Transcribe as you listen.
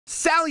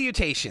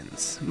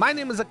Salutations! My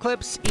name is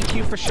Eqlipse,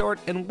 EQ for short,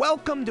 and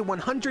welcome to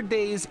 100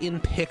 Days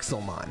in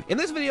Pixelmon. In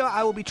this video,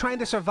 I will be trying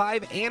to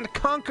survive and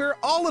conquer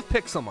all of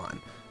Pixelmon.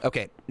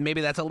 Okay,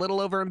 maybe that's a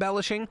little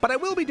over-embellishing, but I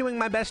will be doing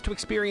my best to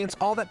experience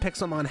all that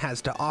Pixelmon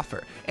has to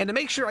offer. And to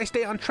make sure I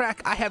stay on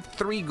track, I have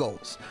 3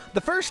 goals.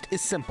 The first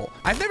is simple.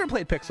 I've never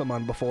played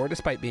Pixelmon before,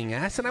 despite being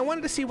asked, and I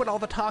wanted to see what all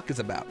the talk is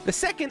about. The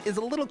second is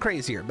a little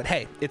crazier, but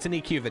hey, it's an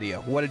EQ video.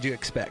 What did you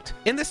expect?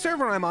 In the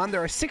server I'm on,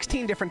 there are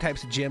 16 different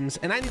types of gyms,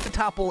 and I need to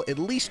topple at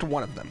least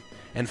one of them.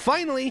 And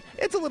finally,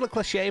 it's a little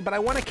cliche, but I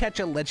want to catch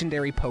a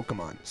legendary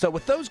Pokemon. So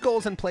with those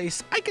goals in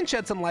place, I can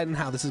shed some light on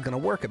how this is going to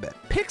work a bit.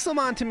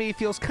 Pixelmon to me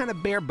feels kind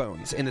of bare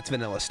bones in its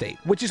vanilla state,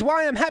 which is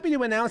why I'm happy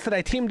to announce that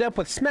I teamed up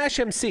with Smash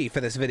MC for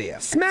this video.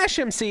 Smash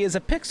MC is a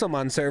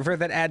Pixelmon server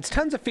that adds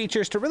tons of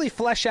features to really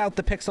flesh out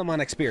the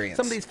Pixelmon experience.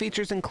 Some of these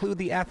features include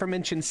the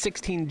aforementioned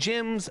 16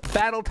 gyms,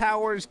 battle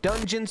towers,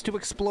 dungeons to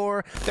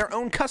explore, their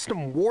own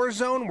custom war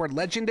zone where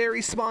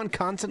legendaries spawn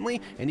constantly,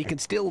 and you can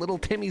steal little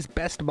Timmy's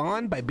best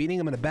Mon by beating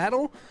him in a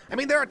battle. I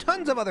mean, there are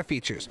tons of other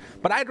features,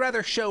 but I'd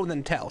rather show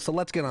than tell, so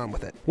let's get on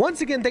with it. Once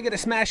again, thank you to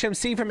Smash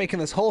MC for making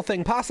this whole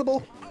thing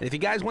possible, and if you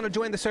guys want to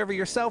join the server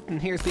yourself, then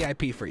here's the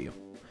IP for you.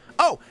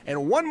 Oh,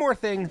 and one more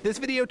thing, this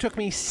video took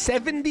me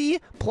 70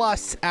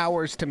 plus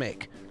hours to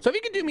make. So if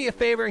you could do me a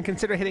favor and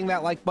consider hitting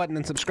that like button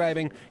and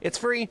subscribing, it's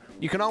free,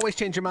 you can always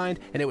change your mind,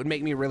 and it would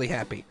make me really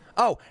happy.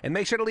 Oh, and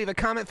make sure to leave a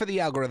comment for the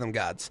algorithm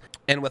gods.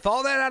 And with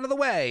all that out of the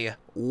way,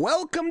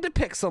 welcome to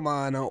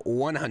Pixelmon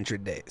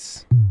 100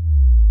 Days.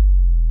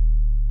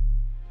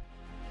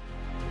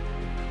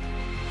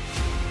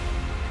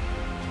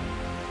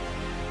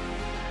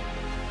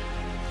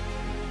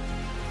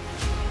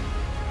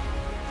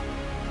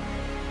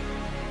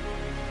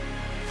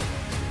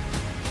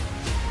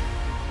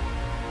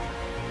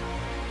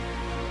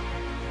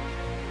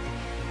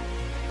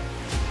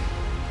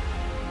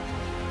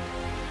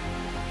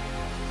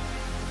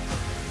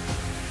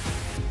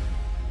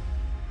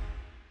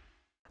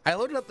 I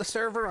loaded up the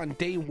server on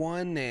day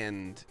 1,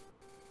 and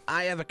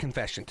I have a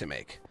confession to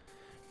make.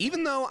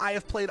 Even though I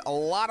have played a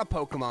lot of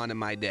Pokemon in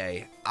my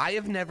day, I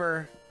have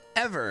never,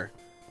 ever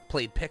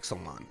played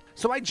Pixelmon.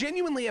 So I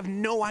genuinely have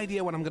no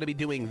idea what I'm going to be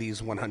doing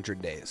these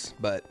 100 days.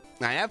 But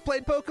I have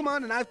played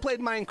Pokemon and I've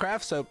played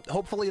Minecraft, so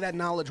hopefully that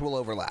knowledge will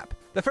overlap.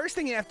 The first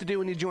thing you have to do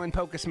when you join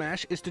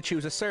Pokesmash is to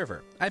choose a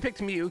server. I picked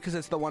Mew because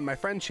it's the one my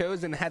friend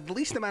chose and had the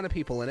least amount of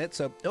people in it,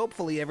 so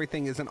hopefully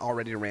everything isn't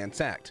already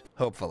ransacked.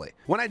 Hopefully.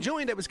 When I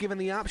joined, I was given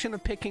the option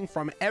of picking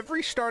from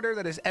every starter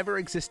that has ever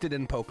existed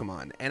in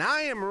Pokemon, and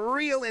I am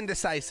real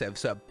indecisive,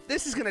 so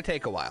this is going to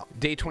take a while.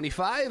 Day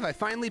 25, I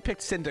finally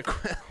picked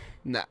Cyndaquil.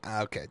 Nah,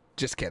 okay,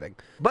 just kidding.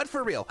 But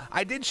for real,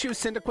 I did choose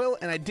Cyndaquil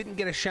and I didn't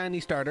get a shiny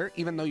starter,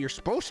 even though you're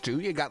supposed to.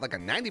 You got like a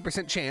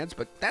 90% chance,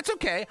 but that's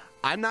okay.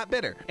 I'm not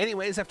bitter.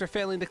 Anyways, after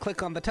failing to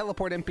click on the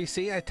teleport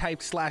NPC, I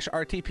typed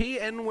 /RTP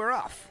and we're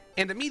off.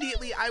 And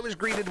immediately I was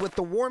greeted with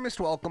the warmest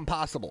welcome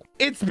possible.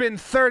 It's been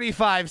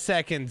 35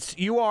 seconds.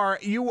 You are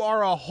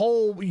a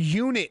whole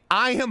unit.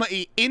 I am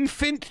an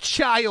infant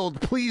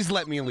child. Please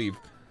let me leave.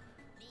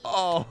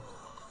 Oh.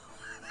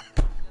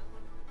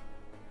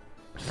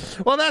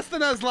 Well, that's the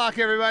Nuzlocke,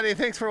 everybody.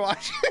 Thanks for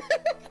watching.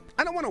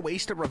 I don't want to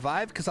waste a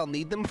revive because I'll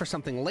need them for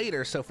something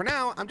later, so for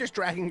now, I'm just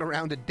dragging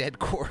around a dead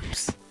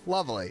corpse.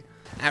 Lovely.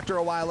 After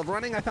a while of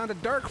running, I found a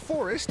dark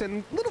forest,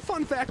 and little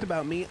fun fact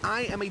about me,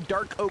 I am a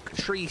dark oak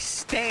tree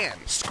stan.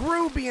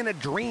 Screw being a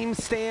dream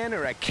stan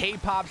or a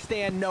K-pop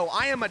stan. No,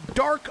 I am a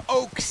dark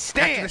oak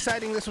stan. After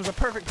deciding this was a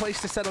perfect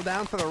place to settle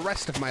down for the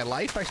rest of my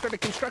life, I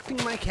started constructing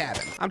my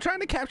cabin. I'm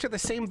trying to capture the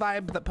same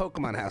vibe that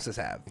Pokemon houses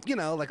have. You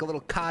know, like a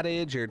little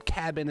cottage or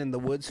cabin in the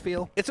woods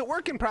feel. It's a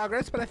work in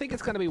progress, but I think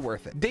it's going to be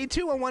worth it. Day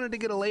 2, I wanted to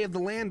get a lay of the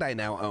land I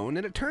now own,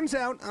 and it turns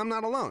out I'm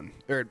not alone.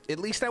 Or at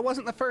least I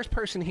wasn't the first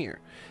person here.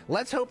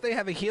 Let's hope they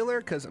have a healer,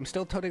 because I'm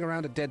still toting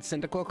around a dead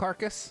Cyndaquil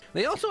carcass.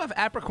 They also have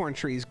apricorn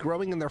trees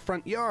growing in their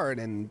front yard,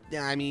 and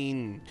I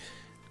mean,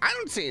 I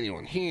don't see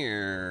anyone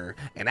here.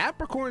 And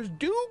apricorns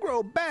do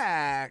grow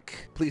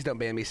back. Please don't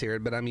ban me,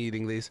 Siruds, but I'm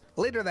eating these.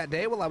 Later that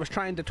day, while I was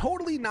trying to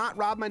totally not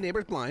rob my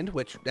neighbor's blind,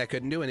 which I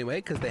couldn't do anyway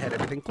because they had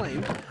everything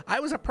claimed, I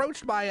was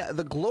approached by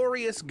the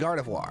glorious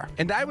Gardevoir,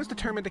 and I was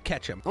determined to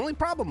catch him. Only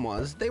problem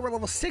was, they were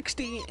level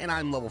 60 and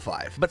I'm level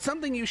 5. But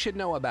something you should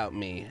know about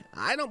me,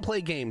 I don't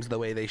play games the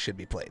way they should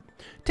be played.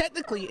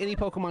 Technically, any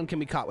Pokemon can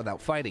be caught without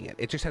fighting it.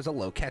 It just has a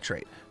low catch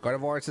rate.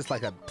 Gardevoir is just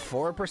like a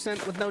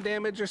 4% with no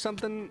damage or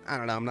something. I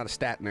don't know, I'm not a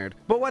stat nerd.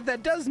 But what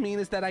that does mean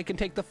is that I can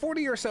take the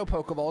 40 or so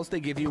Pokeballs they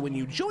give you when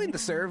you join the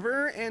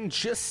server and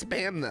just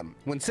spam them.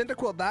 When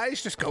Cyndaquil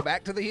dies, just go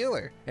back to the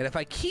healer. And if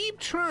I keep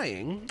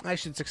trying, I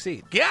should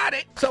succeed. Got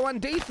it! So on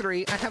day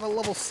 3, I have a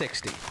level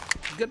 60.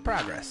 Good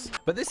progress.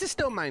 But this is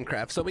still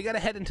Minecraft, so we gotta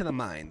head into the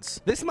mines.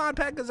 This mod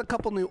pack has a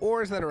couple new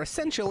ores that are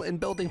essential in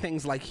building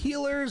things like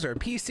healers or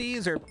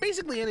PCs or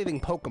basically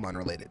anything Pokemon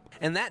related.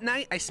 And that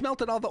night, I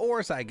smelted all the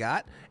ores I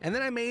got, and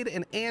then I made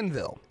an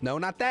anvil. No,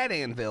 not that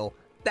anvil.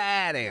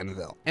 that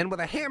anvil. And with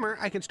a hammer,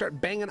 I can start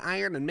banging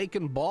iron and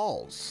making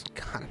balls.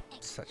 God,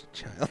 I'm such a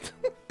child.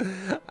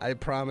 I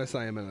promise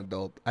I am an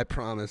adult. I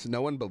promise.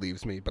 No one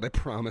believes me, but I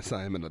promise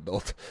I am an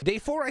adult. Day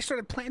 4, I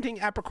started planting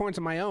apricorns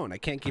of my own. I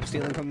can't keep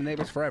stealing from the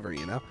neighbors forever,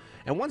 you know?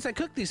 And once I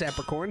cook these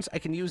apricorns, I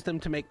can use them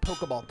to make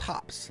Pokeball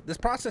tops. This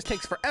process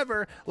takes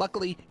forever.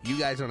 Luckily, you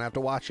guys don't have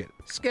to watch it.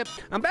 Skip.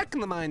 I'm back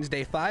in the mines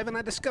day 5, and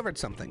I discovered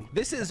something.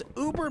 This is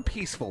uber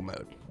peaceful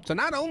mode. So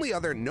not only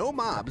are there no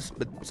mobs,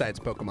 besides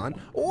Pokemon,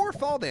 or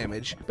fall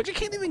damage, but you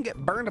can't even get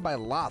burned by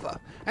lava.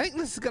 I think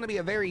this is going to be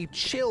a very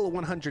chill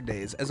 100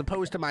 days, as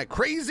opposed to my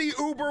crazy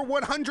uber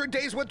 100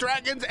 days with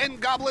dragons and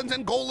goblins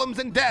and golems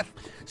and death.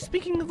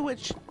 Speaking of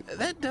which,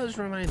 that does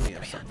remind me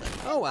of something.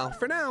 Oh well,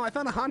 for now, I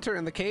found a hunter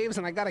in the caves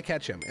and I gotta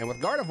catch him. And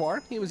with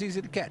Gardevoir, he was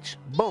easy to catch.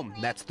 Boom,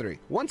 that's 3.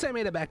 Once I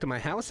made it back to my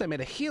house, I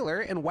made a healer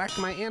and whacked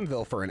my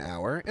anvil for an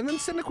hour, and then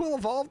Cyndaquil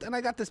evolved and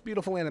I got this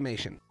beautiful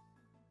animation.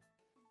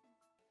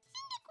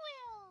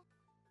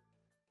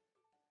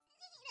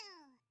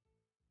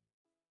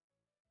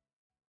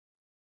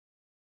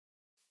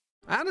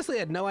 I honestly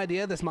had no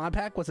idea this mod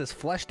pack was as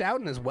fleshed out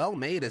and as well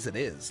made as it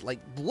is.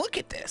 Like, look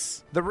at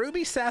this. The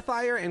ruby,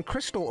 sapphire, and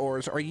crystal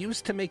ores are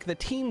used to make the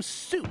team's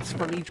suits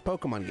from each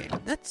Pokemon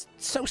game. That's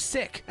so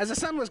sick. As the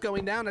sun was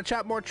going down, I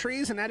chopped more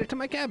trees and added to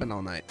my cabin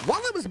all night.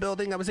 While I was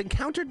building, I was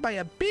encountered by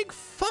a big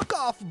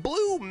fuck-off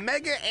blue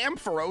Mega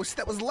Ampharos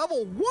that was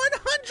level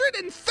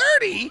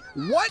 130?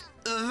 What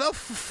the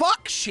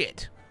fuck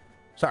shit?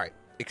 Sorry,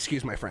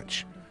 excuse my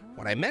French.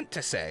 What I meant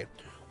to say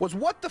was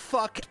what the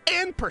fuck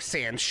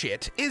ampersand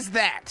shit is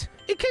that?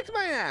 It kicked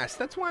my ass.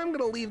 That's why I'm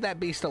gonna leave that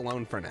beast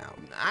alone for now.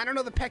 I don't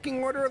know the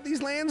pecking order of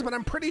these lands, but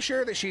I'm pretty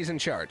sure that she's in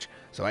charge.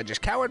 So I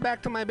just cowered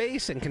back to my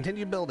base and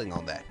continued building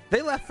all day.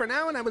 They left for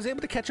now and I was able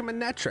to catch them in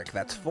Netric.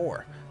 That's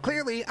 4.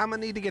 Clearly, I'm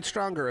gonna need to get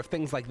stronger if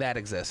things like that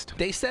exist.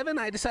 Day 7,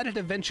 I decided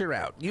to venture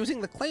out. Using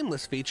the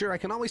claimless feature, I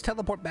can always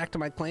teleport back to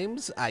my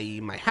claims, i.e.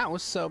 my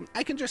house, so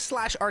I can just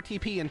slash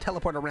RTP and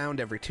teleport around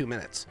every 2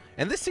 minutes.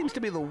 And this seems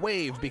to be the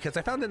wave because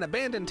I found an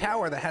abandoned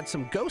tower that had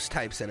some ghost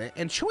types in it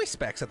and choice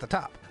specs at the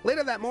top.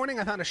 Later that morning,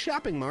 I found a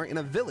shopping mart in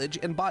a village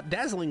and bought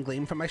Dazzling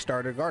Gleam for my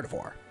starter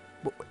Gardevoir.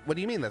 What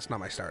do you mean that's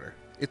not my starter?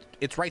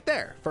 It's right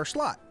there, first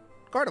slot.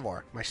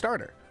 Gardevoir, my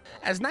starter.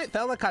 As night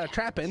fell, I caught a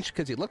Trapinch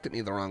because he looked at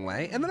me the wrong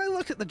way, and then I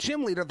looked at the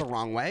gym leader the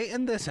wrong way,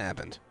 and this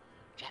happened.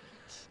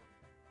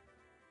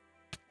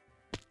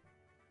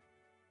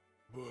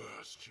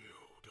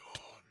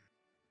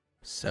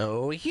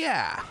 So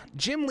yeah,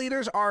 gym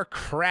leaders are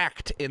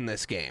cracked in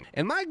this game,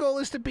 and my goal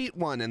is to beat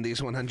one in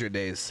these 100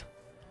 days.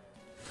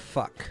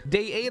 Fuck.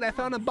 Day 8, I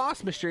found a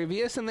boss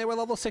Mischievous and they were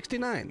level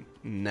 69.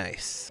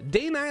 Nice.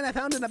 Day 9, I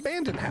found an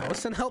abandoned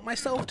house and helped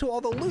myself to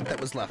all the loot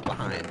that was left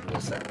behind,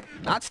 we'll say.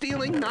 Not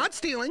stealing, not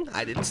stealing.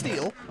 I didn't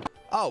steal.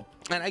 Oh,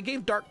 and I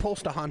gave Dark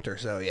Pulse to Hunter,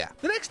 so yeah.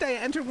 The next day,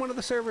 I entered one of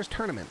the server's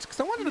tournaments because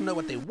I wanted to know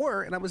what they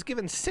were, and I was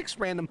given 6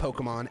 random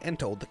Pokemon and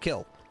told to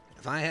kill.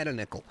 If I had a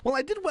nickel. Well,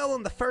 I did well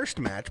in the first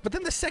match, but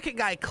then the second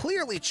guy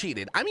clearly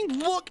cheated. I mean,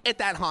 look at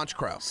that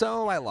Honchkrow.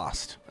 So I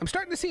lost. I'm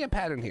starting to see a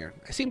pattern here.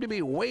 I seem to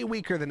be way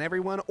weaker than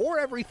everyone or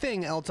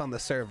everything else on the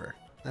server.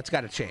 That's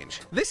got to change.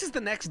 This is the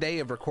next day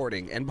of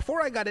recording, and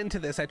before I got into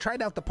this, I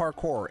tried out the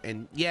parkour,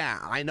 and yeah,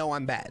 I know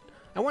I'm bad.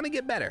 I want to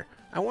get better.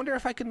 I wonder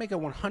if I could make a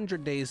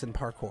 100 days in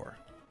parkour.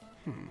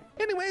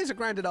 Anyways, I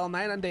grinded all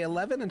night on day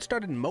 11 and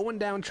started mowing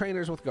down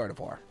trainers with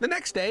Gardevoir. The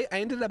next day, I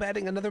ended up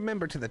adding another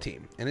member to the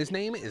team, and his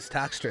name is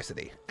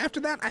Toxtricity. After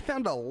that, I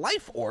found a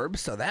life orb,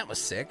 so that was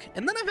sick,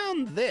 and then I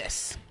found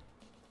this.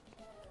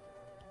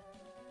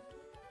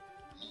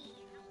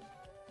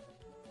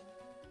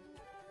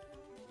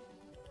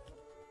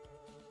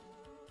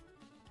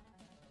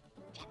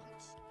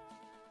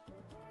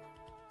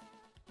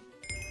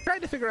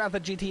 Tried to figure out the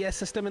GTS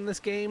system in this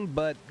game,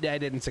 but I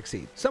didn't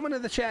succeed. Someone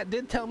in the chat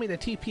did tell me to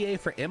TPA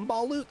for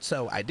M-Ball loot,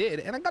 so I did,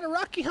 and I got a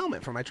Rocky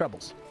helmet for my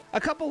troubles. A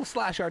couple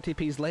slash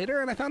RTPs later,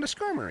 and I found a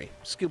Skarmory.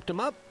 Scooped him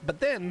up, but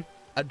then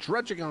a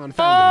Druddigon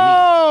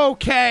found me.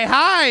 Okay,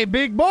 hi,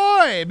 big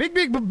boy.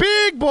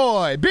 Big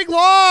boy. Big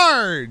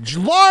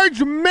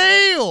large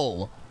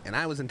male. And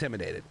I was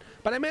intimidated.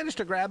 But I managed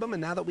to grab him,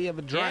 and now that we have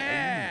a giant...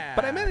 Yeah.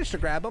 But I managed to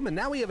grab him, and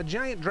now we have a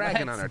giant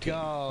dragon on our team.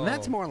 Go.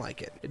 That's more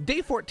like it.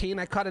 Day 14,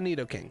 I caught a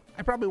Nidoking.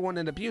 I probably won't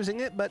end up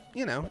using it, but,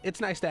 you know,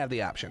 it's nice to have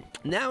the option.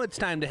 Now it's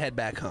time to head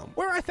back home,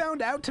 where I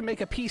found out to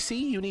make a PC,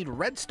 you need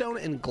redstone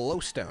and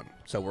glowstone.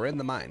 So we're in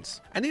the mines.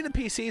 I need a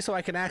PC so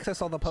I can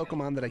access all the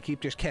Pokemon that I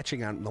keep just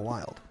catching out in the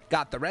wild.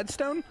 Got the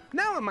redstone?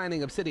 Now I'm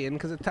mining obsidian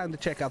because it's time to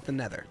check out the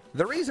nether.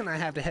 The reason I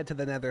have to head to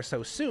the nether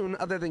so soon,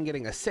 other than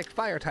getting a sick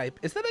fire type,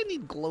 is that I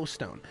need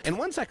glowstone. And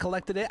once I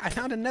collected it, I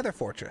found a nether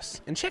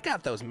fortress. And check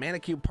out those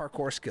Manicube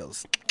parkour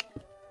skills.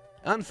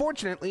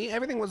 Unfortunately,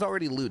 everything was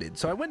already looted,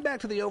 so I went back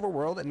to the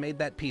overworld and made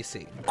that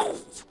PC.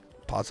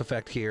 Pause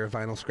effect here,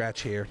 vinyl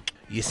scratch here.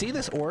 You see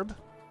this orb?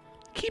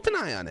 Keep an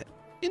eye on it.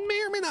 It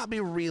may or may not be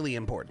really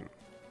important.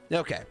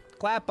 Okay,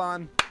 clap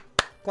on,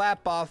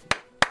 clap off,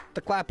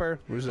 The clapper,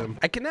 resume.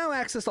 I can now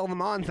access all the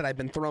mons that I've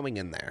been throwing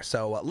in there,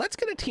 so let's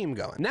get a team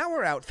going. Now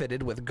we're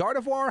outfitted with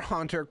Gardevoir,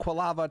 Haunter,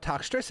 Quilava,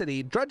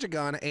 Toxtricity,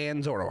 Druddigon,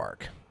 and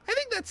Zoroark. I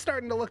think that's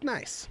starting to look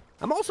nice.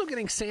 I'm also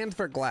getting sand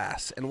for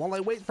glass, and while I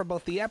wait for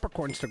both the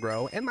apricorns to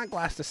grow and my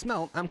glass to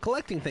smelt, I'm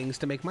collecting things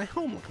to make my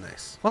home look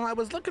nice. While I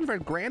was looking for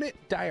granite,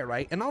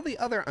 diorite, and all the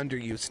other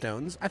underused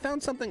stones, I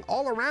found something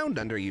all around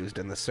underused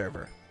in this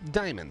server.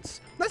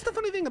 Diamonds. That's the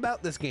funny thing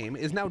about this game,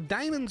 is now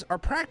diamonds are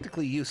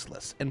practically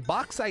useless, and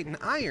bauxite and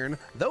iron,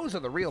 those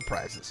are the real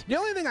prizes. The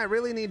only thing I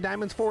really need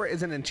diamonds for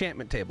is an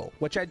enchantment table,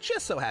 which I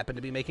just so happen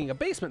to be making a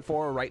basement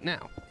for right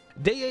now.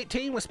 Day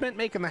 18 was spent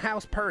making the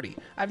house purty.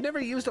 I've never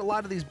used a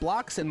lot of these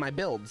blocks in my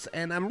builds,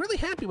 and I'm really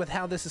happy with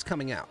how this is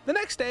coming out. The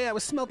next day, I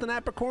was smelting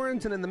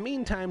apricorns, and in the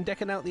meantime,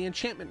 decking out the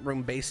enchantment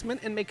room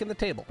basement and making the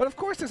table. But of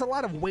course, there's a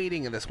lot of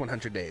waiting in this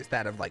 100 days,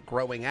 that of like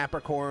growing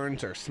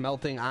apricorns, or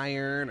smelting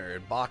iron, or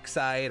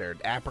bauxite, or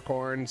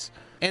apricorns.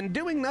 And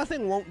doing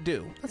nothing won't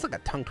do. That's like a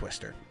tongue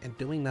twister. And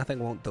doing nothing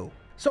won't do.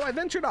 So I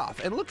ventured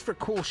off and looked for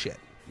cool shit.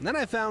 And then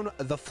I found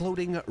the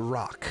floating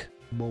rock.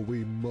 Moe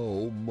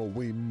mo, moe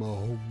mo, moe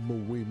mo,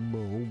 moe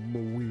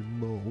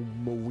mo,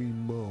 moe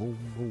mo,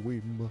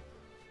 moe mo.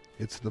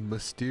 It's the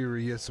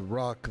mysterious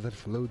rock that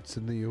floats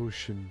in the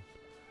ocean.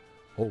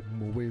 Oh,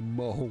 moe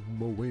mo,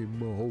 moe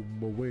mo,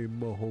 moe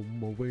mo,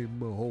 moe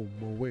mo,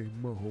 moe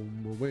mo,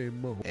 moe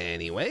mo.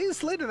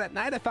 Anyways, later that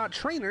night I fought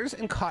trainers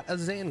and caught a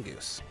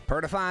Zangoose. Per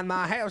to find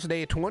my house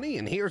day 20,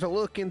 and here's a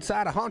look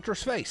inside a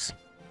Haunter's face.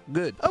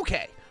 Good.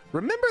 Okay,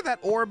 remember that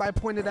orb I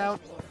pointed out?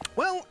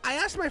 Well, I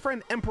asked my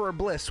friend Emperor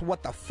Bliss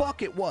what the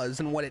fuck it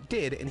was and what it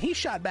did, and he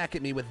shot back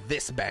at me with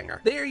this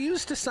banger. They are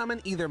used to summon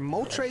either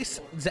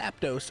Moltres,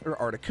 Zapdos, or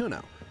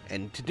Articuno.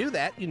 And to do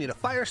that, you need a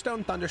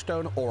Firestone,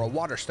 Thunderstone, or a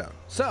Waterstone.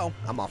 So,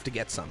 I'm off to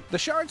get some. The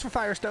shards for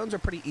Firestones are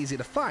pretty easy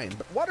to find,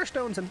 but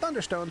Waterstones and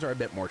Thunderstones are a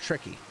bit more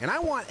tricky. And I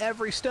want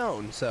every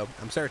stone, so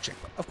I'm searching.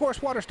 Of course,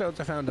 Waterstones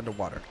are found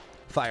underwater.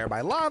 Fire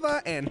by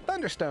Lava and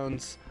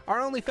Thunderstones are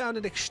only found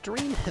in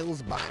extreme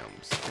hills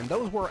biomes, and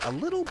those were a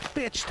little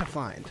bitch to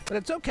find. But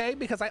it's okay,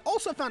 because I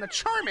also found a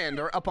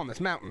Charmander up on this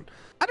mountain.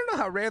 I don't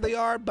know how rare they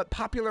are, but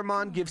Popular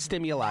Mon gives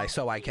stimuli,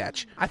 so I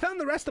catch. I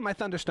found the rest of my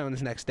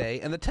Thunderstones next day,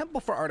 and the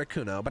Temple for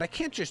Articuno, but I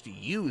can't just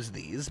use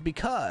these,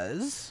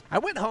 because I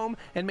went home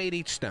and made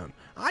each stone.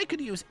 I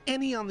could use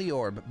any on the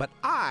orb, but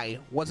I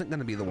wasn't going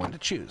to be the one to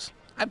choose.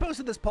 I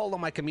posted this poll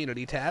on my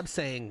community tab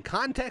saying,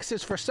 "Context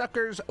is for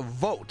suckers,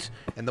 vote,"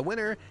 and the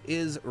winner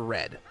is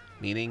red,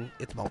 meaning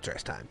it's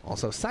Moltres time.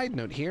 Also, side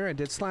note here, I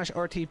did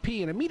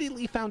 /RTP and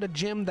immediately found a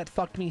gym that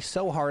fucked me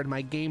so hard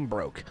my game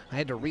broke. I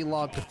had to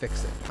relog to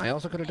fix it. I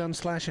also could have done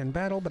 /in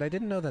battle, but I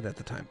didn't know that at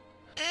the time.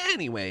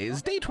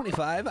 Anyways, day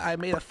 25, I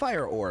made a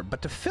fire orb,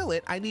 but to fill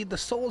it, I need the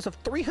souls of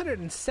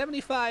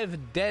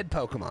 375 dead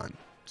Pokemon.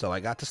 So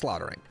I got to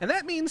slaughtering. And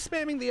that means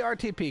spamming the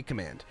RTP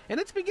command. And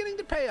it's beginning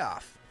to pay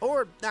off.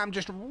 Or I'm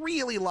just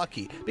really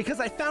lucky because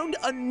I found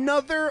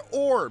another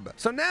orb.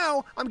 So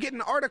now I'm getting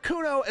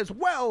Articuno as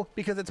well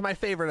because it's my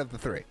favorite of the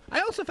three.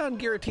 I also found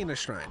Giratina's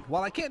Shrine.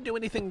 While I can't do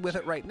anything with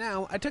it right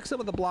now, I took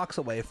some of the blocks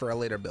away for a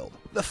later build.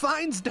 The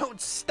finds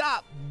don't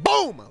stop.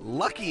 Boom!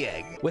 Lucky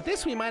egg. With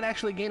this, we might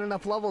actually gain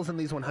enough levels in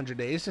these 100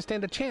 days to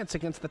stand a chance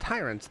against the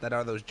tyrants that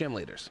are those gym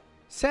leaders.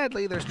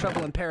 Sadly, there's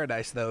trouble in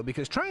paradise though,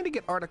 because trying to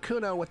get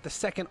Articuno with the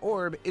second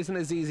orb isn't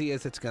as easy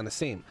as it's gonna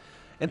seem.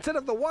 Instead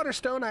of the Water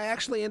Stone, I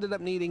actually ended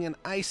up needing an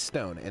Ice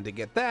Stone, and to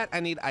get that,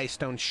 I need Ice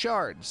Stone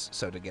shards.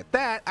 So to get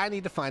that, I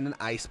need to find an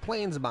Ice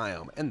Plains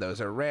biome, and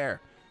those are rare.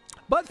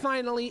 But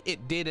finally,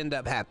 it did end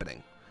up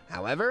happening.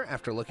 However,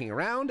 after looking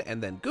around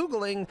and then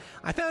Googling,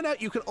 I found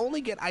out you can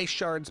only get ice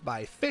shards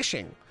by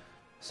fishing.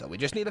 So we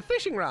just need a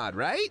fishing rod,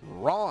 right?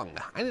 Wrong.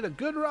 I need a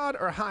good rod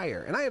or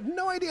higher, and I have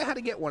no idea how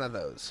to get one of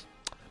those.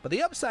 But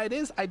the upside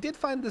is, I did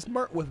find this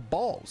mart with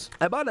balls.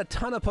 I bought a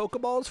ton of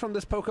Pokeballs from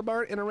this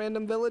Pokemart in a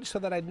random village so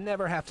that I'd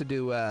never have to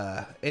do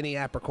any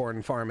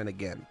apricorn farming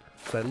again.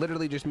 So I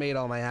literally just made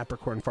all my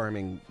apricorn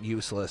farming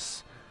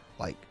useless,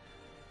 like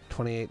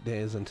 28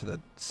 days into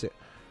the...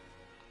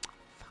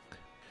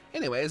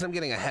 Anyways, I'm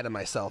getting ahead of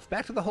myself.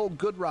 Back to the whole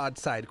Good Rod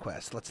side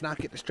quest. Let's not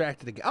get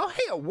distracted again. Oh,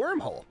 hey, a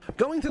wormhole.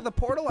 Going through the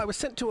portal, I was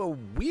sent to a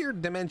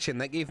weird dimension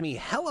that gave me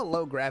hella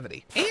low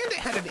gravity. And it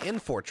had an inn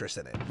fortress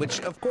in it,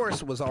 which, of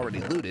course, was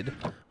already looted.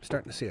 I'm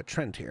starting to see a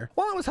trend here.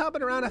 While I was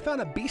hopping around, I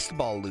found a Beast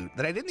Ball loot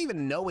that I didn't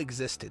even know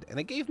existed, and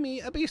it gave me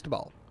a Beast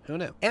Ball. Who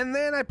knew? And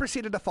then I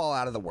proceeded to fall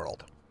out of the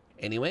world.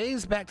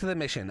 Anyways, back to the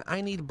mission.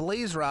 I need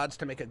blaze rods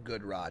to make a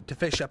good rod, to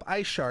fish up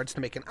ice shards to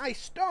make an ice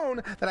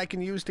stone that I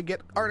can use to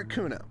get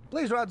Articuno.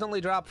 Blaze rods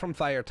only drop from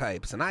fire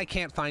types, and I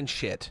can't find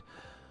shit.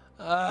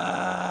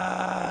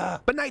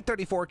 But night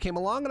 34 came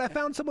along, and I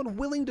found someone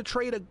willing to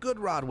trade a good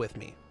rod with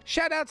me.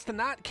 Shoutouts to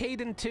Not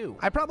Caden 2.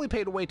 I probably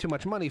paid way too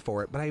much money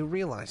for it, but I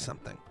realized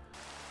something.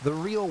 The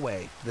real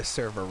way this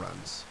server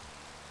runs.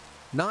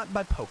 Not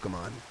by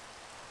Pokemon.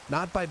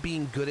 Not by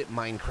being good at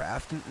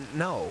Minecraft.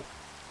 No.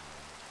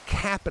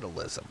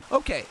 Capitalism.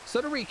 Okay,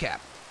 so to recap,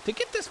 to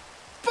get this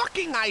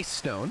fucking ice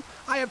stone.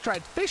 I have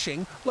tried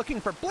fishing, looking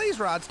for blaze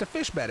rods to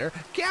fish better,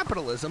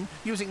 capitalism,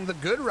 using the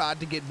good rod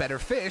to get better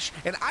fish,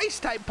 and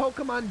ice-type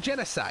Pokemon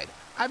genocide.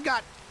 I've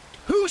got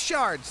 2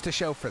 shards to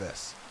show for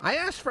this. I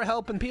asked for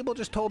help and people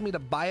just told me to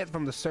buy it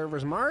from the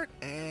server's mart,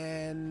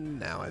 and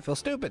now I feel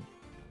stupid.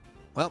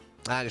 Well,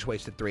 I just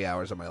wasted 3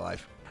 hours of my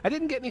life. I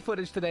didn't get any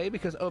footage today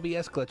because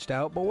OBS glitched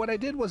out, but what I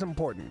did was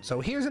important. So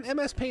here's an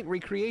MS Paint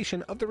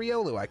recreation of the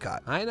Riolu I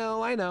caught. I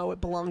know,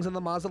 it belongs in the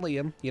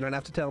mausoleum. You don't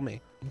have to tell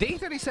me. Day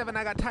 37,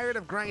 I got tired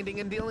of grinding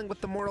and dealing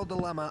with the moral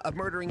dilemma of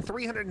murdering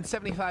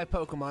 375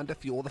 Pokemon to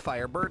fuel the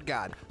Fire Bird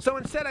God. So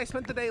instead, I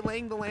spent the day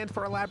laying the land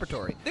for a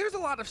laboratory. There's a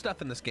lot of stuff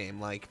in this game,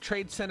 like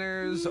trade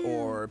centers,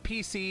 or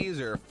PCs,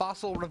 or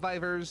fossil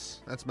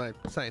revivers. That's my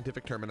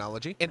scientific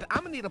terminology. And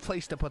I'm gonna need a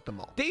place to put them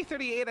all. Day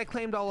 38, I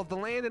claimed all of the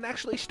land and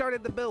actually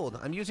started the build.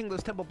 I'm using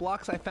those temple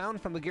blocks I found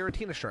from the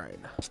Giratina Shrine.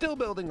 Still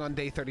building on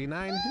day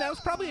 39. Now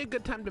it's probably a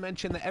good time to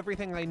mention that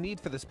everything I need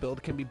for this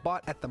build can be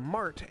bought at the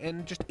mart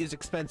and just is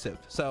expensive.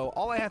 So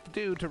all I have to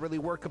do to really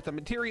work up the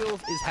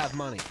materials is have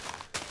money.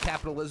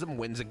 Capitalism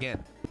wins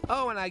again.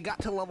 Oh, and I got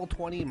to level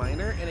 20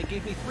 miner, and it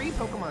gave me 3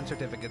 Pokemon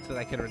certificates that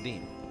I can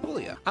redeem.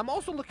 Coolio. I'm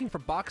also looking for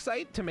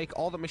bauxite to make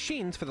all the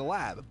machines for the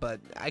lab, but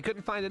I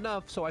couldn't find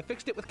enough, so I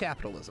fixed it with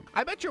capitalism.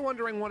 I bet you're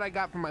wondering what I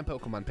got from my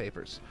Pokemon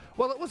papers.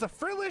 Well, it was a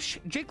Frillish,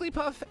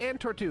 Jigglypuff, and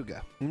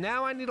Tortuga.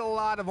 Now I need a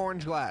lot of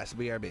orange glass,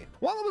 BRB.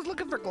 While I was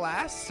looking for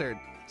glass, or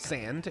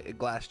sand,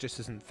 glass just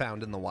isn't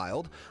found in the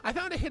wild, I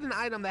found a hidden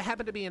item that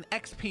happened to be an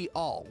XP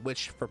All,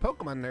 which for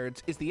Pokemon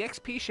nerds is the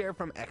XP share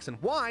from X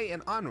and Y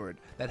and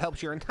onward that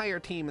helps your entire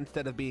team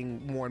instead of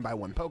being worn by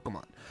one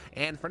Pokemon.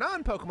 And for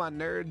non-Pokemon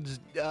nerds,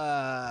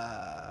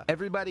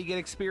 everybody get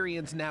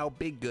experience now,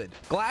 big good.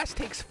 Glass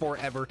takes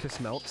forever to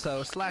smelt,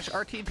 so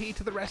 /RTP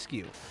to the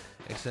rescue.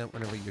 Except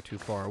whenever you're too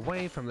far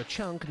away from the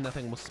chunk,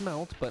 nothing will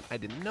smelt, but I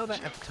didn't know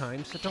that at the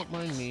time, so don't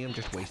mind me, I'm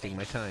just wasting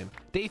my time.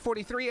 Day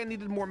 43, I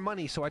needed more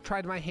money, so I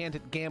tried my hand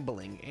at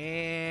gambling,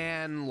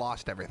 and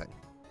lost everything.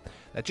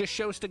 That just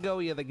shows to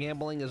Goya that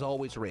gambling is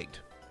always rigged.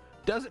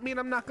 Doesn't mean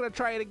I'm not going to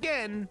try it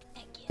again,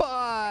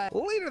 but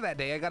later that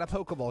day I got a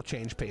Pokeball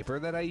change paper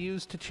that I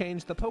used to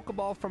change the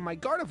Pokeball from my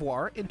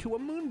Gardevoir into a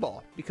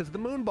Moonball, because the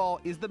Moonball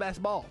is the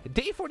best ball.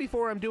 Day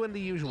 44, I'm doing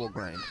the usual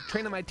grind,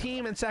 training my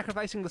team and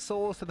sacrificing the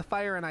souls to the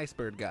Fire and Ice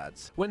Bird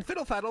gods. When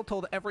Fiddlefaddle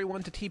told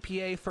everyone to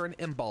TPA for an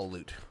M-Ball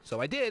loot.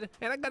 So I did,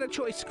 and I got a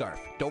choice scarf.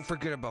 Don't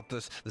forget about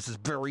this is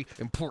very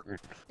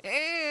important.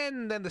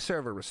 And then the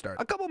server restarted.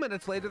 A couple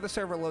minutes later, the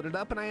server loaded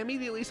up, and I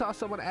immediately saw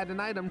someone add an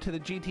item to the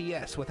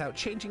GTS without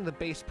changing the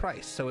base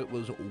price, so it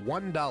was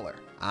 $1.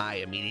 I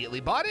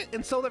immediately bought it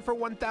and sold it for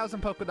 1,000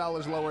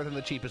 Pokedollars lower than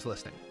the cheapest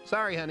listing.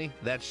 Sorry, honey,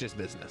 that's just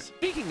business.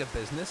 Speaking of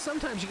business,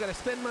 sometimes you gotta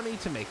spend money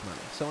to make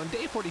money. So on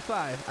day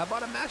 45, I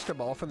bought a Master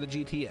Ball from the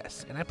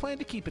GTS, and I plan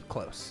to keep it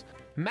close.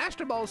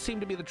 Master Balls seem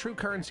to be the true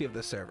currency of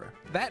this server.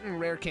 That and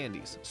rare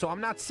candies, so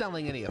I'm not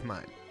selling any of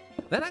mine.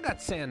 Then I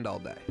got sand all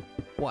day.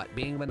 What,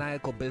 being a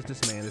maniacal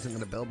businessman isn't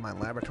gonna build my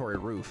laboratory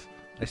roof?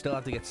 I still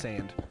have to get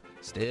sand.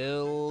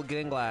 Still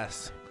getting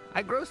glass.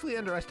 I grossly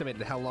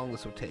underestimated how long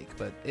this would take,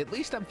 but at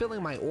least I'm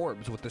filling my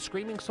orbs with the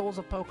screaming souls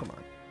of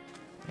Pokemon.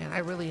 And I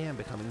really am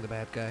becoming the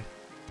bad guy.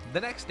 The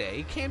next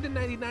day,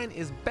 Camden99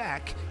 is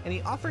back, and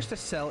he offers to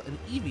sell an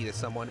Eevee to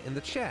someone in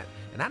the chat.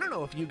 And I don't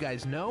know if you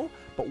guys know,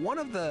 but one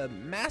of the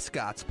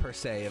mascots, per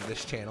se, of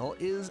this channel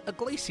is a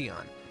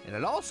Glaceon. And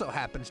it also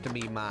happens to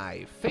be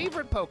my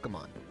favorite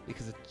Pokemon,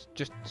 because it's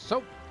just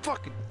so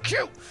fucking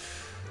cute!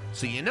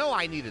 So you know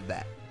I needed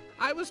that.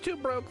 I was too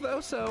broke,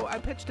 though, so I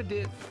pitched a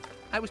deal.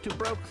 I was too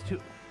broke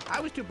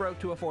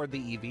to afford the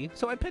Eevee,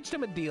 so I pitched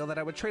him a deal that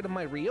I would trade him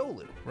my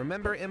Riolu.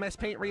 Remember MS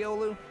Paint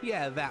Riolu?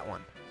 Yeah, that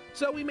one.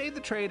 So we made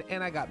the trade,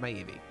 and I got my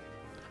Eevee.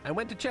 I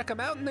went to check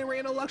them out, and they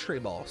ran a luxury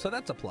ball, so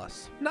that's a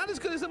plus. Not as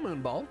good as a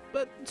moon ball,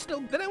 but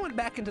still. Then I went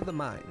back into the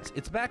mines.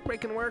 It's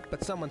backbreaking work,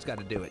 but someone's got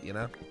to do it, you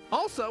know?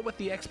 Also, with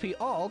the XP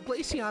All,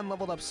 Glaceon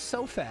leveled up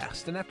so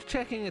fast, and after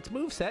checking its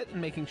moveset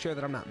and making sure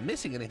that I'm not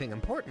missing anything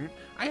important,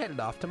 I headed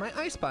off to my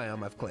ice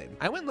biome I've claimed.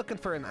 I went looking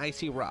for an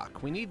icy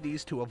rock. We need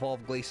these to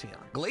evolve Glaceon.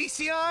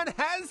 Glaceon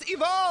has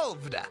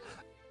evolved!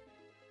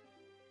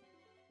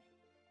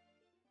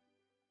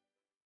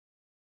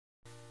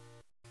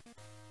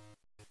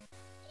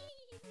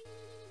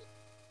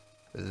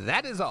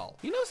 That is all.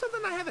 You know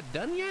something I haven't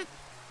done yet?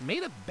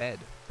 Made a bed.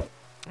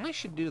 I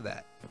should do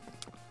that.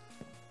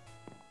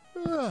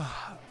 I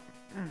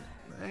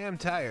am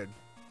tired.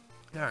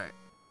 Alright.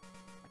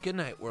 Good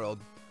night, world.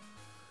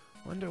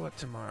 Wonder what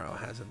tomorrow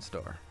has in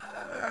store.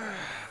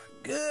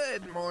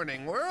 Good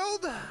morning,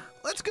 world.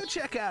 Let's go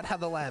check out how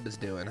the lab is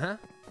doing, huh?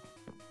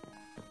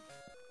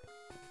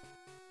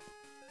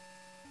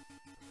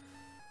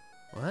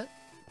 What?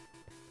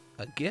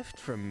 A gift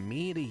from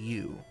me to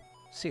you,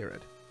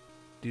 Sirud.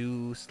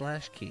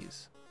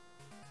 Do/keys.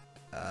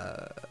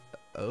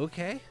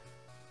 Okay.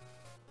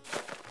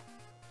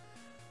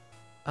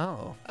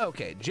 Oh.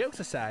 Okay, jokes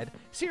aside,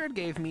 Sirud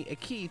gave me a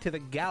key to the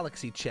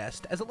Galaxy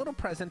chest as a little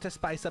present to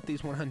spice up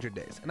these 100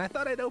 days, and I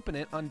thought I'd open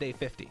it on day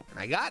 50. And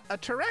I got a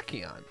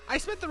Terrakion. I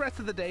spent the rest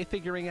of the day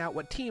figuring out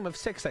what team of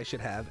 6 I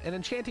should have and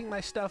enchanting my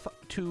stuff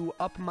to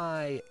up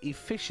my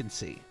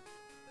efficiency.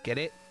 Get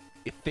it?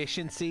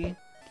 Efficiency?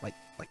 Like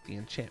the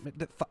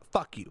enchantment?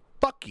 Fuck you.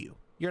 Fuck you.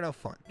 You're no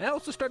fun. I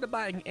also started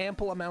buying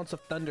ample amounts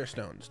of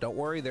Thunderstones. Don't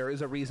worry, there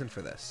is a reason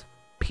for this.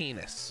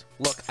 Penis.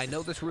 Look, I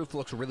know this roof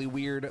looks really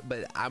weird,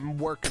 but I'm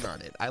working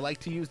on it. I like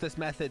to use this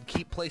method,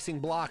 keep placing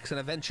blocks, and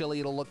eventually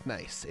it'll look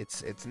nice.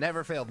 It's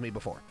never failed me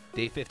before.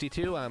 Day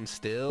 52, I'm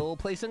still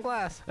placing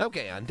glass.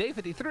 Okay, on day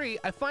 53,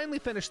 I finally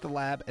finished the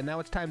lab, and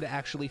now it's time to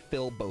actually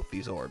fill both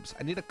these orbs.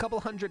 I need a couple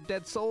hundred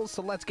dead souls,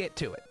 so let's get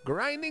to it.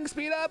 Grinding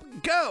speed up,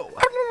 go!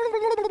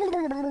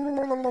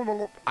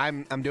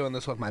 I'm doing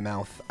this with my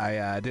mouth.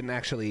 I didn't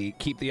actually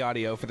keep the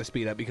audio for the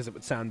speed up because it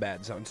would sound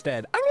bad, so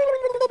instead...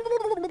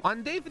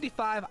 On day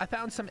 55, I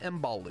found some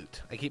M-ball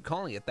loot. I keep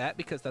calling it that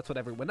because that's what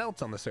everyone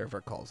else on the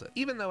server calls it,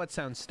 even though it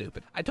sounds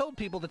stupid. I told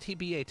people to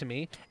TBA to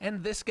me,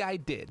 and this guy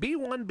did.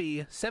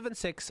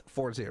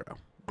 B1B7640.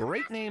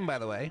 Great name, by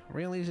the way.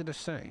 Real easy to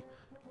say.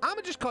 I'm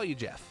gonna just call you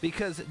Jeff,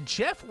 because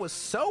Jeff was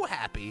so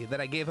happy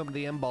that I gave him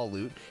the M-ball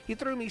loot, he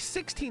threw me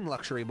 16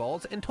 luxury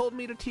balls and told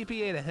me to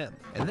TBA to him.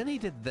 And then he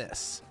did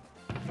this.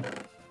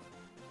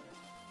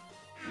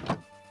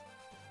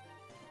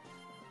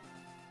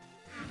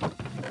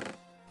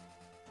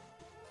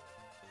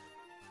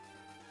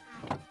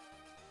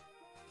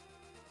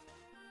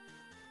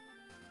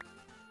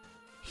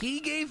 He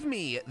gave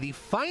me the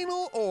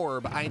final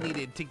orb I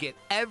needed to get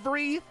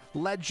every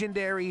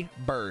legendary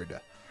bird.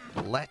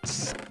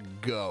 Let's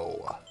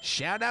go.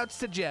 Shoutouts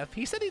to Jeff.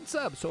 He said he'd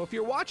sub, so if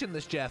you're watching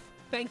this, Jeff,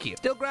 thank you.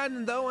 Still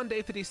grinding though on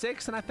day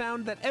 56, and I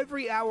found that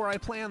every hour I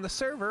play on the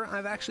server,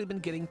 I've actually been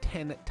getting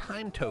 10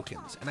 time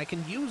tokens, and I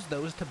can use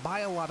those to buy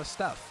a lot of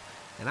stuff.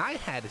 And I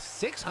had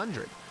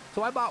 600.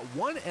 So I bought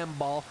 1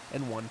 M-ball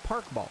and 1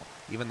 park ball.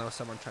 Even though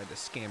someone tried to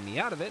scam me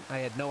out of it, I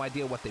had no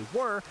idea what they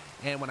were,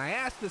 and when I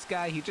asked this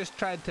guy, he just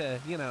tried to,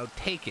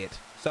 take it.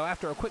 So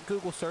after a quick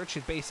Google search,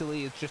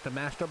 it's just a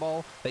master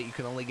ball that you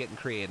can only get in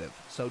creative.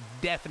 So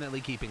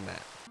definitely keeping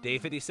that. Day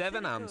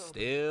 57, I'm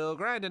still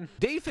grinding.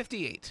 Day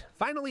 58,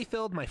 finally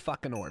filled my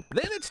fucking orb.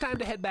 Then it's time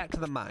to head back to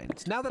the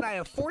mines. Now that I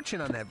have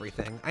fortune on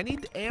everything, I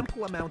need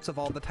ample amounts of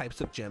all the types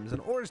of gems and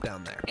ores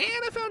down there.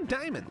 And I found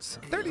diamonds,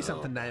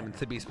 30-something diamonds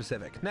to be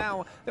specific.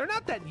 Now, they're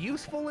not that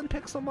useful in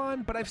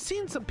Pixelmon, but I've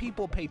seen some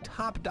people pay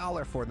top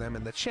dollar for them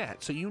in the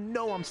chat, so you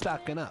know I'm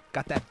stocking up.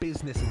 Got that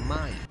business in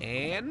mind.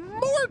 And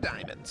more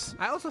diamonds.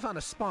 I also found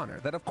a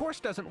spawner that of course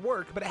doesn't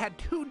work, but it had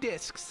 2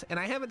 discs, and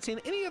I haven't seen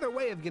any other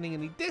way of getting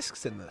any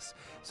discs in this.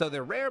 So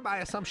they're rare by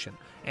assumption,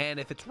 and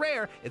if it's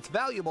rare, it's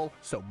valuable,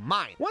 so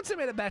mine. Once I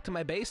made it back to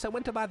my base, I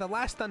went to buy the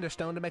last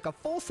Thunderstone to make a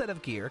full set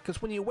of gear,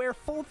 because when you wear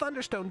full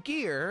Thunderstone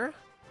gear,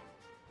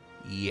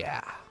 yeah.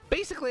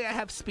 Basically, I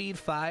have speed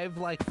 5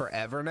 like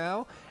forever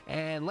now,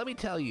 and let me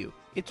tell you,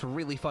 it's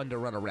really fun to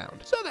run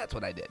around. So that's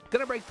what I did.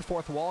 Gonna break the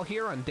 4th wall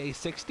here on day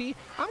 60.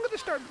 I'm gonna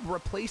start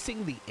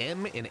replacing the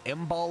M in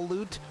M-ball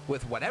loot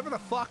with whatever the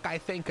fuck I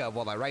think of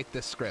while I write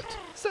this script.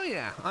 So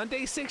yeah, on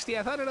day 60,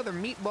 I found another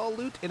meatball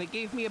loot, and it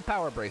gave me a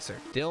power bracer.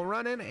 Still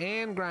running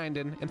and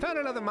grinding, and found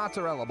another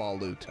mozzarella ball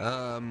loot.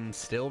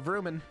 Still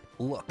vrooming.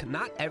 Look,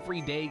 not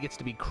every day gets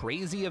to be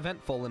crazy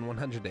eventful in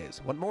 100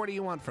 days. What more do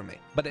you want from me?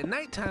 But at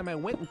nighttime, I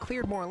went and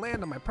cleared more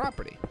land on my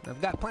property.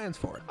 I've got plans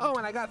for it. Oh,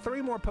 and I got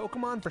 3 more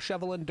Pokemon for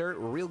shoveling dirt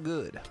real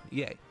good.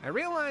 Yay. I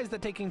realized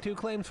that taking 2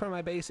 claims from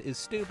my base is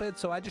stupid,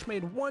 so I just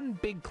made 1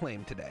 big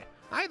claim today.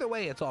 Either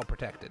way, it's all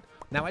protected.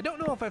 Now, I don't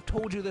know if I've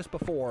told you this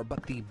before,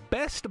 but the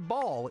best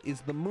ball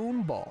is the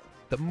moon ball.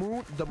 The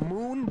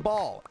moon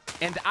ball.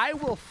 And I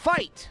will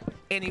fight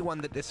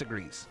anyone that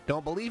disagrees.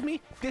 Don't believe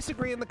me?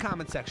 Disagree in the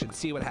comment section,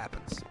 see what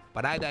happens.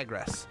 But I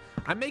digress.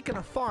 I'm making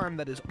a farm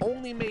that is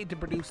only made to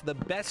produce the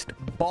best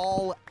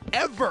ball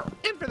ever.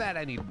 And for that,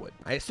 I need wood.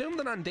 I assume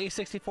that on day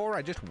 64,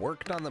 I just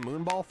worked on the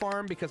moonball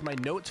farm because my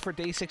notes for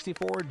day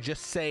 64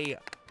 just say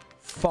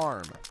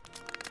farm.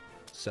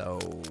 So...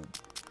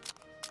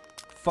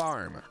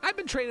 farm. I've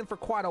been training for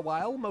quite a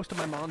while. Most of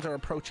my mons are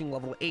approaching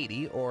level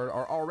 80 or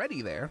are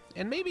already there,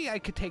 and maybe I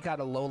could take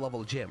out a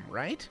low-level gym,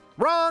 right?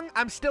 Wrong!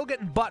 I'm still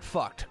getting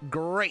butt-fucked.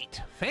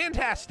 Great.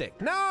 Fantastic.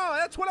 No,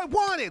 that's what I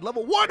wanted!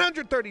 Level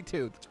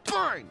 132. That's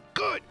fine.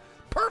 Good.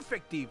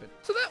 Perfect, even.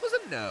 So that was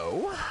a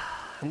no.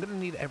 I'm gonna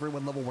need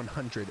everyone level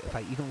 100 if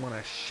I even want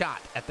a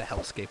shot at the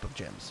hellscape of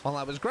gyms. While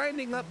I was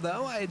grinding up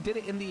though, I did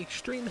it in the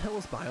extreme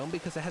hills biome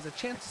because it has a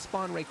chance to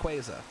spawn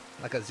Rayquaza.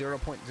 Like a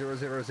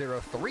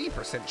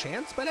 0.0003%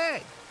 chance, but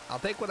hey, I'll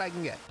take what I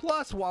can get.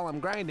 Plus, while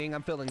I'm grinding,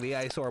 I'm filling the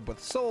ice orb with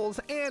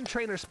souls and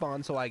trainer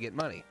spawn so I get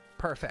money.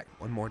 Perfect.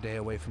 One more day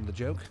away from the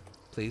joke.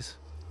 Please.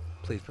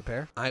 Please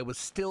prepare. I was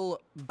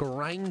still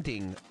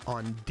grinding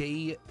on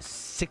day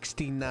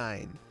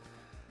 69.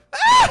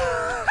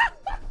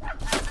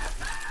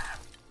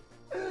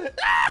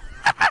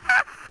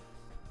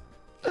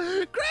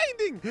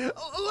 Grinding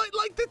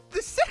like the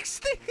sex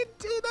thing in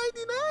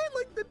 299,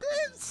 like the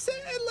dance,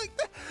 like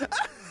the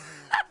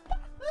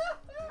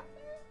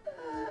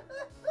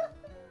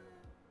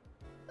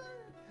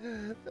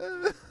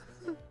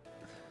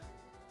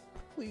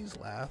Please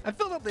laugh. I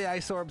filled up the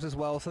ice orbs as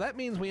well, so that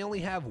means we only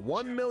have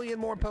 1 million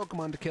more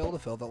Pokemon to kill to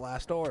fill the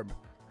last orb.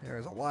 There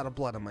is a lot of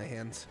blood on my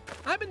hands.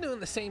 I've been doing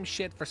the same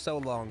shit for so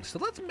long, so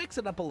let's mix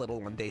it up a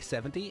little on day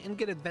 70 and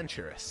get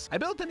adventurous. I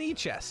built an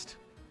E-chest.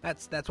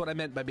 That's what I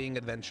meant by being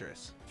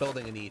adventurous.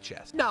 Building an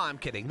E-chest. No, I'm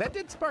kidding. That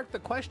did spark the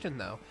question,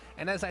 though.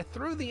 And as I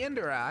threw the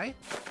Ender Eye,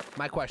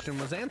 my question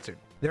was answered.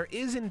 There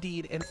is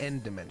indeed an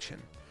end dimension.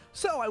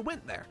 So I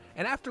went there,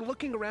 and after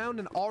looking around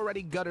an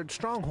already guttered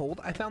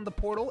stronghold, I found the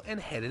portal and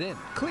headed in.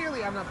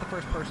 Clearly, I'm not the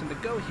first person to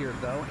go here,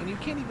 though, and you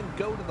can't even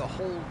go to the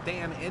whole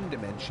damn end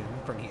dimension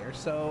from here,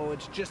 so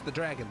it's just the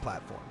dragon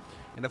platform.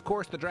 And of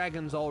course, the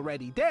dragon's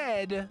already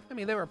dead. I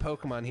mean, there were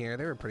Pokemon here.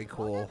 They were pretty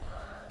cool.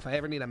 If I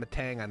ever need a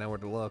Metang, I know where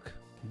to look.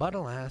 But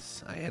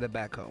alas, I headed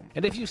back home.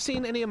 And if you've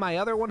seen any of my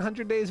other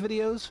 100 Days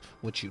videos,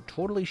 which you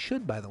totally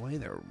should, by the way,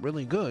 they're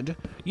really good,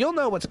 you'll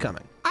know what's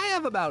coming. I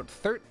have about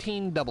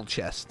 13 double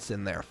chests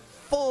in there,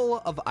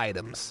 full of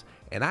items,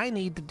 and I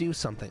need to do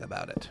something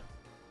about it.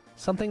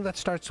 Something that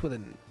starts with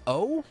an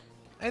O,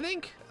 I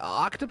think?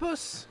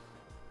 Octopus?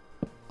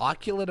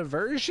 Oculate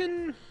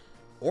aversion?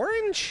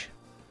 Orange?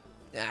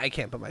 I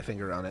can't put my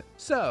finger on it.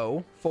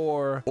 So,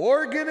 for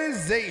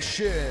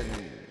organization,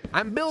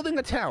 I'm building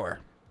a tower.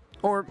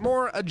 Or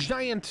more, a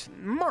giant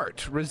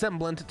mart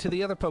resemblant to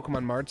the other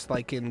Pokemon marts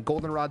like in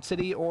Goldenrod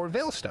City or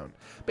Veilstone.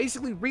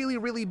 Basically really,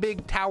 really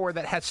big tower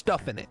that has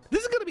stuff in it.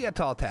 This is gonna be a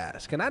tall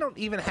task, and I don't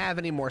even have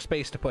any more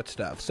space to put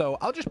stuff, so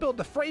I'll just build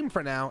the frame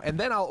for now, and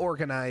then I'll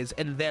organize,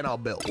 and then I'll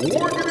build.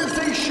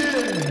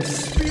 Organization!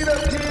 Speed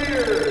up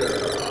here!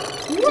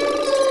 Woo!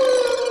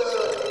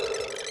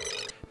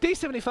 Day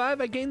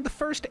 75, I gained the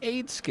first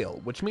aid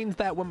skill, which means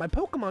that when my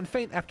Pokemon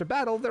faint after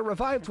battle, they're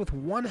revived with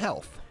 1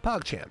 health.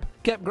 PogChamp.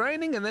 Kept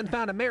grinding and then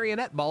found a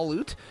marionette ball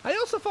loot. I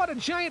also fought a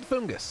giant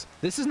fungus.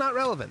 This is not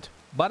relevant,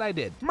 but I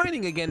did.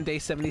 Mining again, day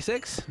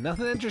 76.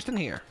 Nothing interesting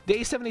here.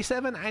 Day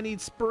 77, I need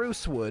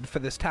spruce wood for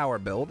this tower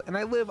build, and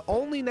I live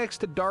only next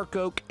to dark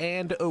oak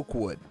and oak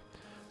wood.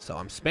 So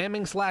I'm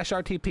spamming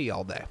 /RTP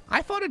all day.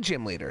 I fought a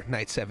gym leader,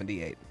 night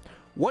 78.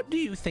 What do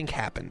you think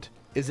happened?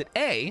 Is it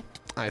A,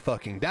 I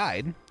fucking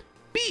died,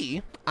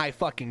 B, I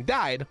fucking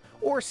died,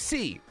 or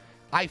C,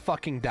 I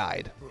fucking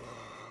died?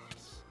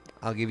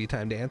 I'll give you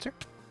time to answer.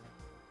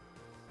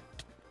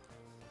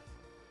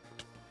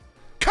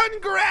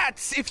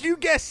 Congrats! If you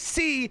guessed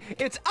C,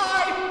 it's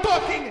I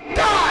fucking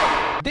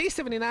died! Day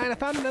 79, I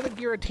found another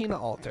Giratina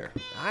altar.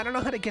 I don't know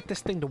how to get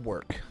this thing to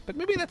work, but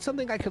maybe that's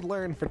something I could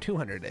learn for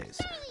 200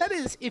 days. That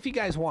is, if you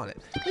guys want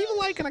it. Leave a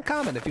like and a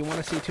comment if you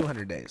want to see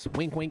 200 days.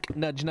 Wink wink,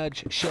 nudge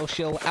nudge, shill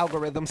shill,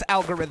 algorithms,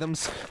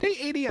 algorithms. Day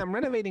 80, I'm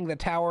renovating the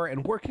tower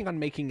and working on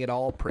making it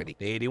all pretty.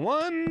 Day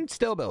 81,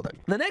 still building.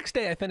 The next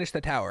day I finished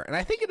the tower, and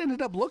I think it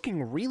ended up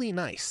looking really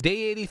nice.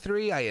 Day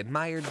 83, I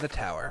admired the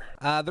tower.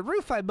 The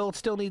roof I built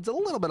still needs a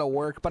little bit of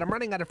work, but I'm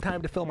running out of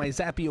time to fill my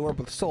Zappy orb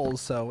with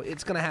souls, so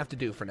it's gonna have to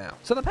do for now.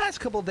 So the past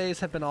couple days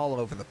have been all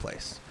over the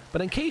place,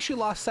 but in case you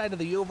lost sight of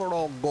the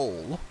overall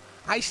goal,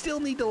 I still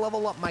need to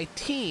level up my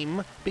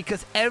team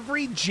because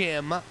every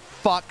gym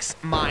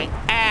fucks my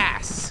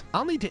ass.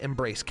 I'll need to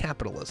embrace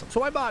capitalism.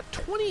 So I bought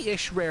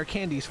 20-ish rare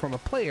candies from a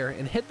player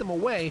and hid them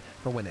away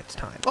for when it's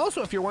time.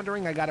 Also, if you're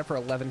wondering, I got it for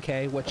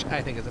 11K, which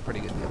I think is a pretty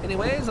good deal.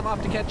 Anyways, I'm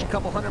off to catch a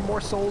couple hundred more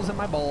souls in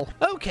my bowl.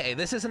 Okay,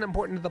 this isn't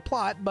important to the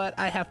plot, but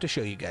I have to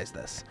show you guys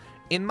this.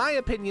 In my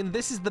opinion,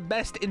 this is the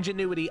best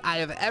ingenuity I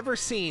have ever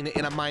seen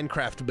in a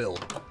Minecraft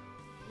build.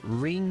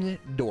 Ring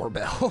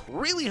doorbell.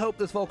 Really hope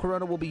this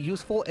Volcarona will be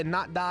useful and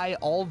not die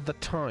all the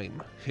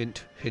time.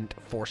 Hint, hint,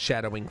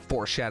 foreshadowing,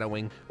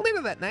 foreshadowing.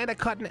 Later that night, I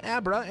caught an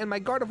Abra and my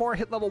Gardevoir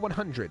hit level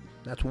 100.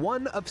 That's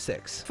 1 of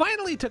 6.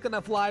 Finally took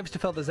enough lives to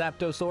fill the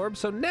Zapdos orb,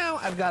 so now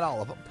I've got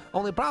all of them.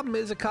 Only problem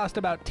is it cost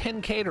about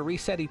 10k to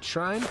reset each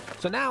shrine,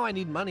 so now I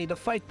need money to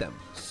fight them.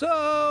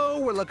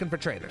 So we're looking for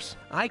traders.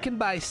 I can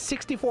buy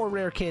 64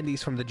 rare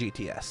candies from the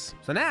GTS.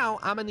 So now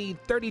I'm gonna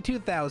need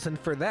 32,000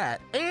 for that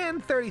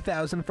and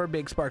 30,000 for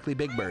big sparkly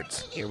big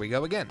birds. Here we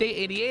go again. Day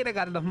 88, I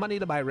got enough money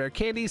to buy rare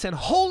candies, and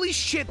holy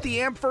shit, the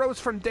Ampharos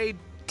from day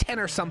 10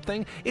 or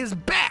something is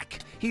back.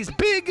 He's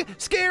big,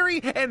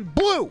 scary, and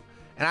blue.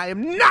 And I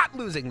am not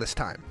losing this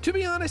time. To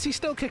be honest, he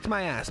still kicked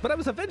my ass, but I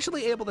was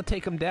eventually able to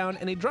take him down,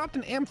 and he dropped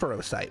an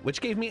Ampharosite,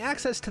 which gave me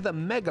access to the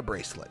Mega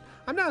Bracelet.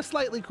 I'm now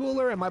slightly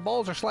cooler, and my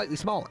balls are slightly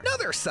smaller.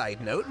 Another side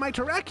note, my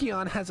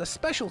Terrakion has a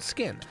special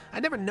skin. I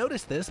never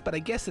noticed this, but I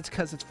guess it's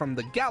because it's from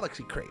the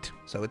Galaxy Crate,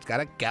 so it's got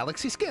a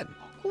galaxy skin.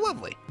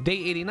 Lovely. Day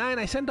 89,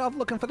 I sent off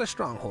looking for the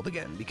stronghold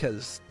again,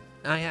 because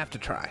I have to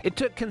try. It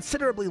took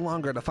considerably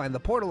longer to find the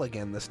portal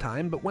again this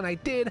time, but when I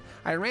did,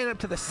 I ran up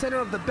to the center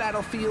of the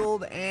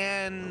battlefield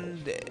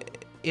and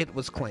it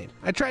was claimed.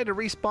 I tried to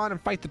respawn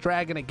and fight the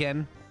dragon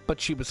again,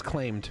 but she was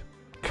claimed.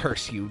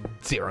 Curse you,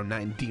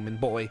 09 demon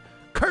boy.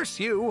 Curse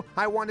you!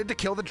 I wanted to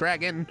kill the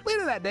dragon.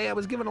 Later that day, I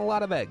was given a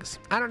lot of eggs.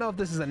 I don't know if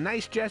this is a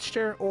nice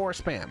gesture or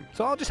spam,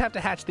 so I'll just have to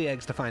hatch the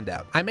eggs to find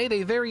out. I made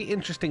a very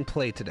interesting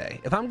play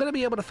today. If I'm gonna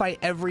be able to fight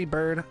every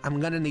bird,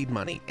 I'm gonna need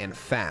money, and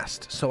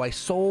fast. So I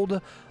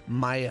sold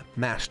my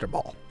Master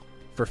Ball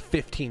for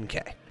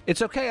 15k.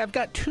 It's okay, I've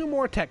got 2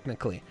 more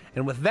technically,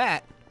 and with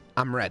that,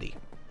 I'm ready.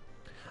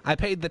 I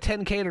paid the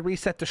 10k to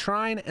reset the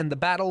shrine, and the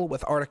battle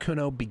with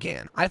Articuno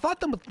began. I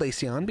fought them with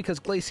Glaceon because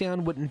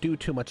Glaceon wouldn't do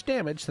too much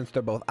damage since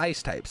they're both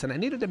ice types, and I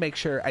needed to make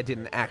sure I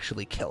didn't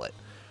actually kill it,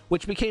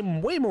 which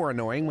became way more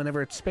annoying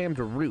whenever it spammed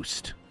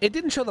Roost. It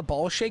didn't show the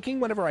ball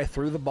shaking whenever I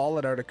threw the ball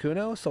at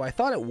Articuno, so I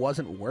thought it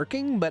wasn't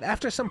working, but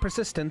after some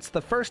persistence,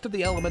 the first of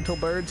the elemental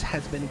birds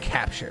has been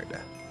captured.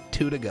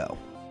 2 to go.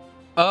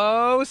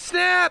 Oh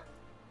snap!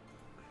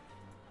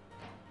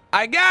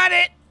 I got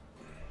it!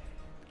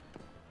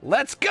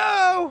 Let's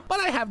go! But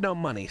I have no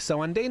money,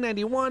 so on day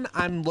 91,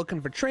 I'm looking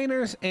for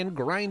trainers and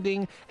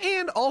grinding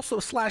and also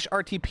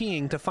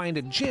 /RTPing to find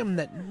a gym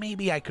that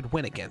maybe I could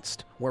win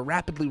against. We're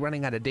rapidly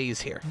running out of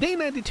days here. Day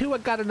 92, I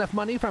got enough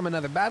money from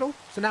another battle,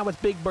 so now it's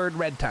Big Bird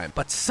Red time.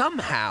 But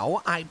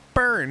somehow, I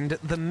burned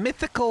the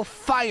mythical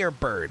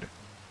Firebird.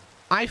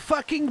 I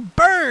fucking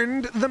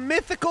burned the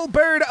mythical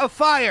bird of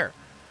fire!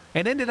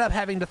 And ended up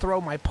having to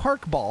throw my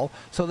park ball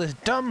so this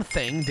dumb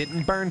thing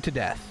didn't burn to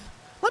death.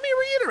 Let me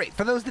reiterate,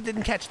 for those that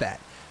didn't catch that.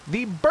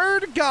 The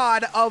bird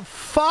god of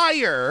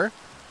fire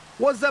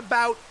was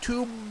about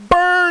to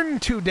burn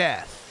to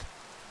death.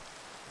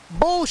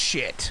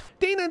 Bullshit.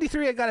 Day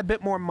 93, I got a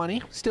bit more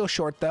money, still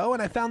short though,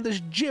 and I found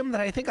this gym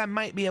that I think I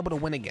might be able to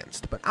win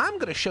against, but I'm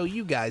going to show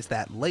you guys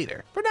that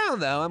later. For now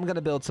though, I'm going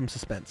to build some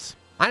suspense.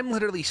 I'm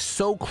literally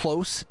so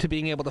close to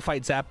being able to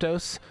fight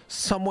Zapdos.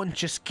 Someone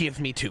just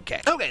give me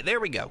 2k. Okay, there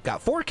we go.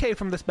 Got 4k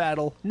from this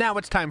battle. Now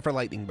it's time for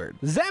Lightning Bird.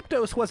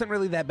 Zapdos wasn't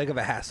really that big of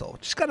a hassle.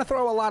 Just gotta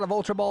throw a lot of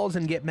Ultra Balls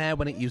and get mad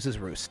when it uses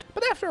Roost.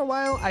 But after a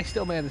while, I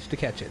still managed to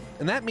catch it.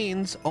 And that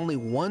means only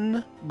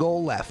 1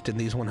 goal left in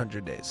these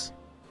 100 days.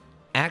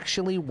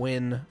 Actually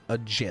win a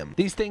gym.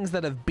 These things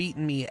that have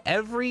beaten me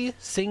every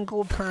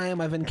single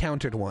time I've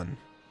encountered one,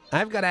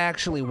 I've got to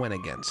actually win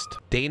against.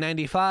 Day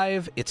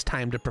 95, it's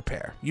time to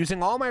prepare.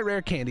 Using all my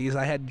rare candies,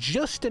 I had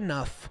just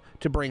enough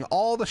to bring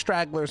all the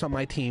stragglers on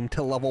my team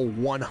to level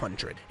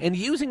 100. And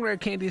using rare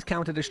candies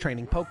counted as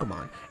training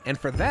Pokemon. And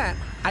for that,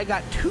 I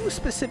got 2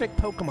 specific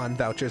Pokemon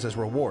vouchers as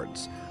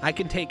rewards. I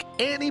can take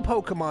any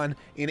Pokemon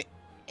in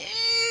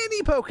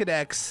any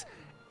Pokedex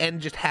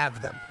and just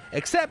have them,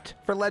 except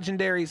for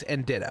legendaries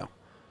and Ditto.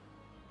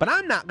 But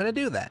I'm not going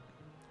to do that,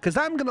 because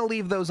I'm going to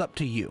leave those up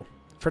to you.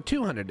 For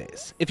 200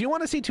 days. If you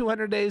want to see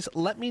 200 days,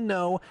 let me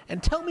know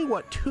and tell me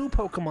what 2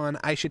 Pokemon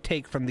I should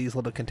take from these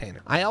little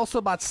containers. I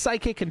also bought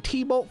Psychic and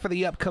T-Bolt for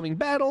the upcoming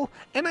battle,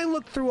 and I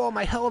looked through all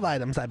my held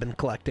items I've been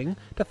collecting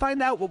to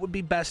find out what would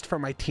be best for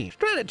my team.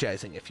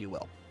 Strategizing, if you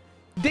will.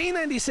 Day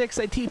 96,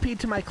 I TP'd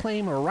to my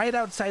claim right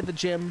outside the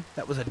gym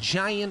that was a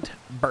giant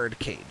bird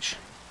cage.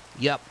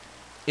 Yup.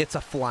 It's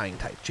a flying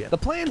type gym. The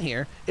plan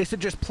here is to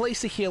just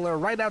place a healer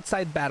right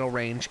outside battle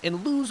range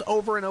and lose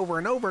over and over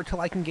and over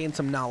till I can gain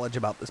some knowledge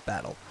about this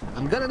battle.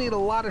 I'm gonna need a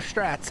lot of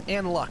strats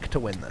and luck to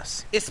win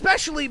this.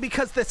 Especially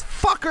because this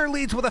fucker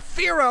leads with a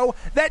Fearow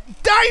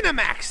that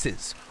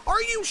Dynamaxes!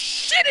 Are you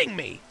shitting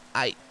me?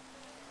 I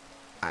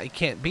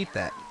can't beat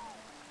that.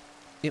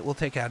 It will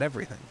take out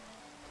everything.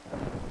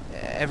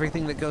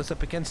 Everything that goes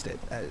up against it.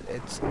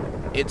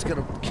 It's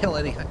gonna kill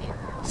anything.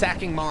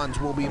 Sacking Mons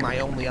will be my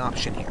only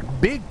option here.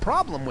 Big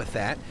problem with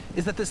that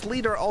is that this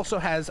leader also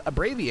has a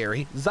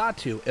Braviary,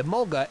 Xatu,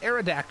 Emolga,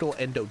 Aerodactyl,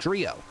 and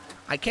Dodrio.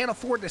 I can't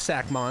afford to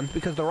sack Mons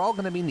because they're all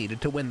gonna be needed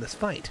to win this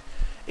fight.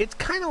 It's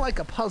kind of like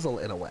a puzzle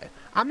in a way.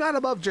 I'm not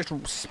above just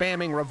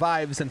spamming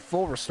revives and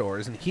full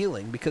restores and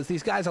healing because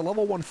these guys are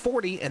level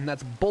 140 and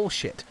that's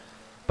bullshit.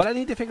 But I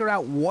need to figure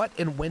out what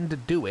and when to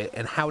do it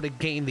and how to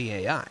gain the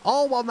AI.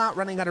 All while not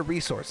running out of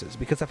resources,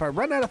 because if I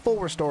run out of full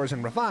restores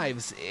and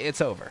revives, it's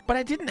over. But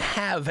I didn't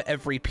have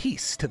every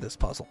piece to this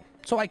puzzle,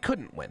 so I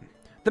couldn't win.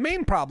 The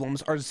main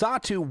problems are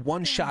Xatu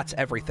one-shots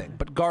everything,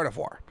 but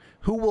Gardevoir,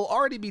 who will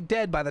already be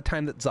dead by the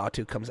time that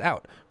Xatu comes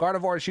out.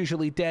 Gardevoir is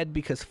usually dead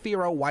because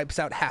Fearow wipes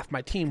out half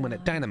my team when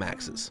it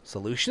Dynamaxes.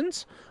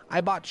 Solutions? I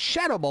bought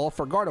Shadow Ball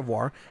for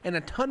Gardevoir and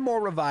a ton more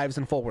revives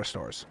and full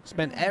restores.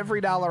 Spent every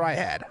dollar I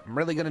had. I'm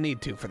really gonna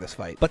need to for this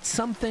fight. But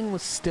something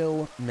was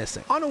still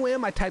missing. On a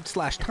whim, I typed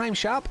 /time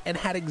shop and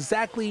had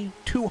exactly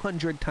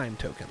 200 time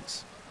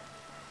tokens.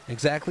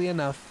 Exactly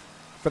enough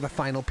for the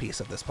final piece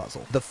of this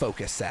puzzle, the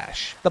Focus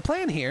Sash. The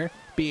plan here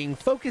being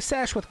Focus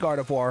Sash with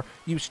Gardevoir,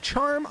 use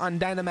Charm on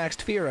Dynamaxed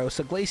Fearow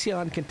so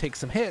Glaceon can take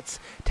some hits,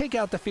 take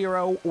out the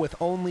Fearow with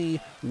only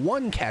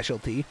 1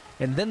 casualty,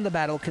 and then the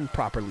battle can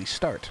properly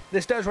start.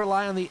 This does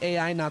rely on the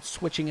AI not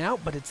switching out,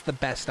 but it's the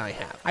best I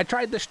have. I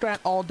tried this strat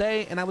all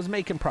day, and I was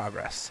making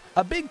progress.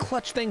 A big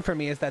clutch thing for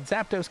me is that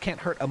Zapdos can't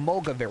hurt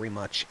Emolga very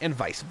much, and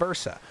vice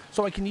versa,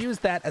 so I can use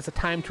that as a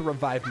time to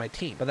revive my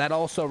team. But that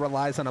also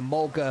relies on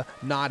Emolga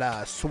not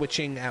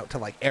switching out to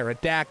like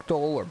Aerodactyl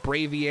or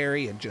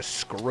Braviary and just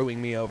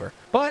screwing me over.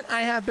 But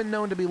I have been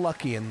known to be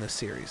lucky in this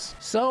series.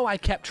 So I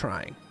kept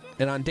trying.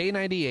 And on day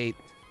 98,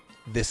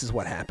 this is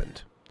what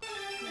happened.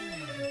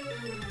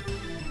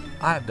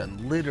 I've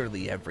done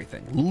literally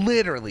everything.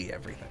 Literally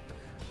everything.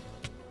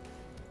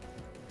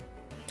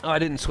 Oh, I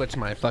didn't switch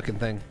my fucking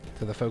thing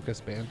to the focus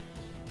band.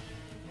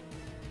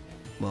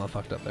 Well, I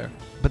fucked up there.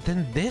 But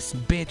then this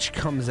bitch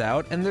comes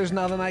out, and there's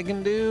nothing I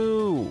can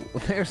do.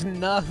 There's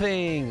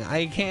nothing.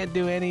 I can't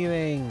do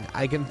anything.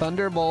 I can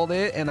Thunderbolt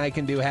it, and I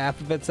can do half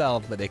of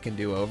itself, but it can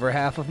do over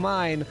half of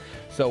mine.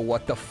 So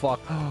what the fuck?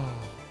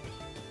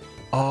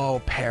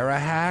 Oh,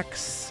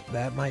 para-hacks?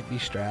 That might be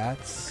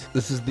strats.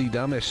 This is the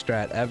dumbest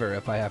strat ever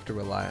if I have to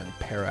rely on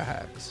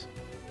para-hacks.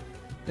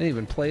 Didn't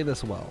even play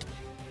this well.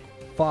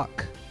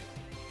 Fuck.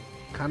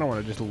 Kinda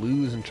wanna just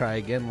lose and try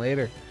again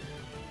later.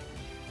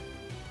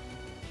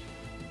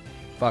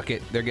 Fuck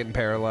it, they're getting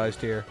paralyzed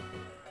here.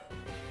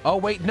 Oh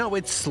wait, no,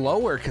 it's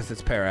slower because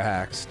it's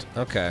para-haxed.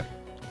 Okay.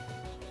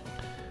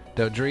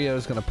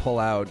 Dodrio's gonna pull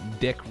out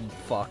dick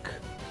fuck,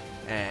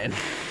 and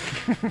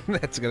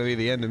that's gonna be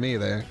the end of me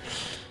there.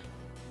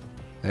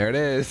 There it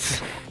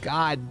is.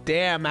 God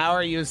damn, how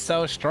are you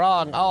so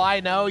strong? Oh,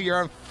 I know,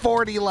 you're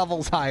 40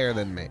 levels higher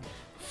than me.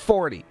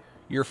 40.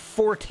 You're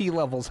 40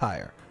 levels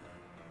higher.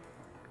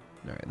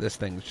 Alright, this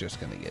thing's just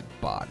gonna get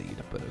bodied,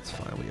 but it's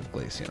fine. We have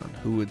Glaceon,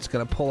 who it's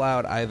gonna pull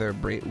out either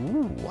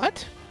Ooh,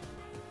 what?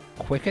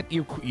 Quicket?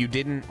 You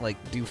didn't, like,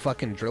 do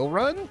fucking drill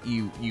run?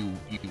 You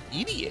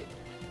idiot.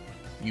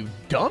 You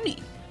dummy.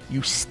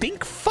 You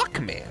stink fuck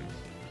man.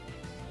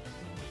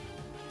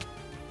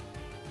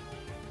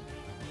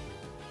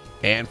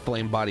 And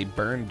Flame Body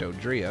Burn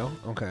Dodrio.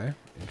 Okay.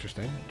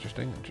 Interesting.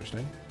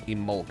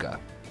 Emolga.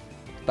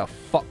 What the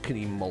fuck can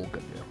Emolga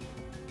do?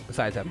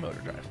 Besides have motor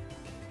drive.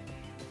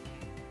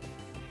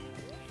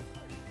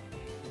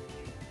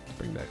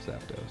 Bring back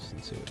Zapdos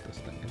and see what this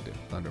thing can do.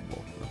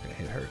 Thunderbolt.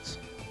 Okay, it hurts.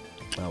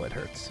 Oh, it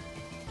hurts.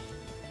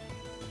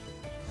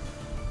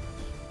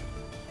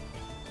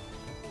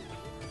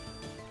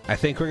 I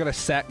think we're gonna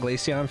set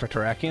Glaceon for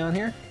Terrakion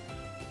here.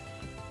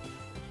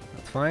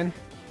 That's fine.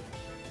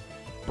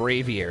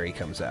 Braviary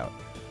comes out.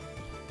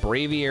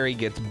 Braviary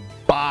gets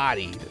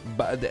bodied.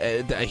 But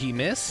he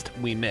missed?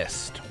 We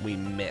missed,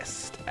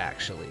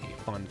 actually.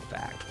 Fun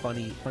fact.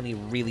 Funny,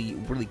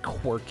 really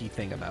quirky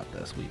thing about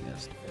this. We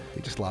missed.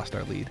 We just lost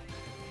our lead.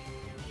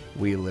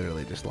 We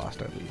literally just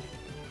lost our lead.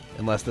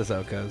 Unless this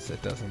outgoes,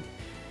 it doesn't.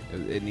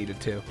 It needed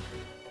to.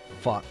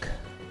 Fuck.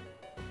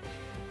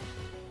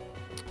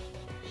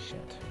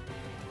 Shit.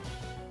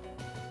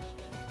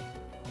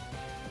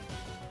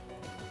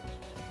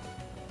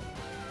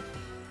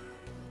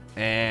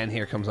 And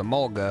here comes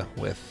Emolga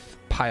with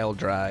Pile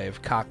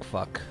Drive,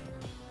 Cockfuck.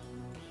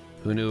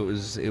 Who knew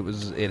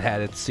it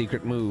had its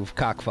secret move,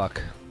 Cockfuck.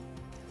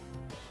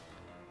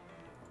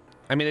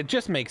 I mean, it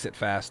just makes it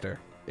faster.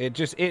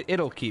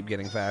 It'll keep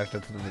getting faster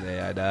to the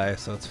day I die,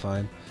 so it's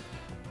fine.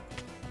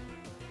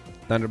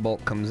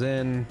 Thunderbolt comes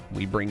in.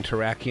 We bring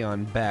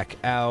Terrakion back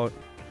out.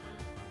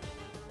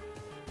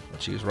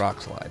 Let's use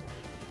Rock Slide.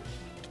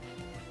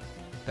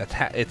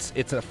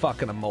 It's a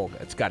fucking Emolga.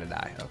 It's gotta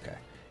die. Okay.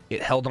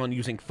 It held on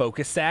using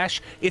Focus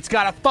Sash. It's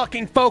got a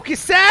fucking Focus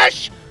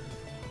Sash!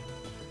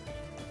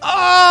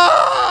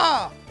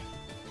 Ah!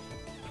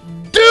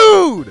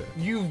 Dude!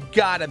 You've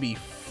gotta be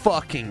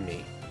fucking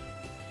me.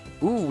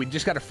 Ooh, we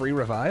just got a free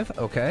revive.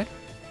 Okay.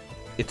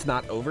 It's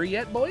not over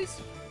yet,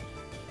 boys.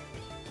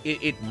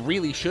 It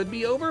really should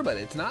be over, but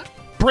it's not.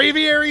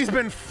 Braviary's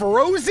been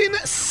frozen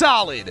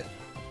solid.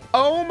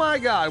 Oh my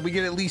god, we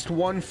get at least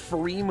one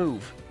free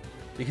move.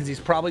 Because he's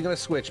probably going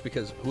to switch,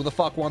 because who the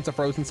fuck wants a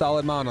frozen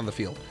solid mon on the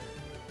field?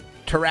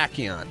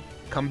 Terrakion,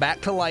 come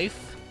back to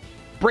life.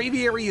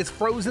 Braviary is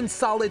frozen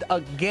solid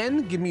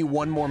again. Give me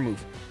one more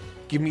move.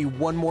 Give me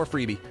one more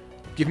freebie.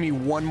 Give me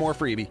one more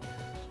freebie.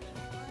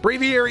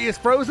 Braviary is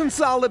frozen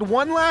solid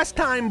one last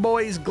time,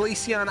 boys.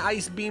 Glaceon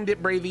ice beamed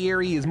it.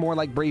 Braviary is more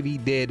like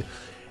Bravey did.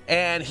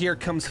 And here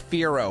comes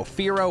Fearow.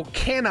 Fearow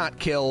cannot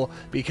kill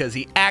because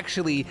he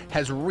actually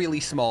has really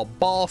small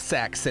ball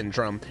sack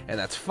syndrome, and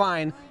that's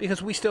fine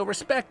because we still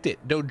respect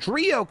it.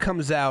 Dodrio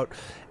comes out,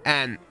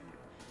 and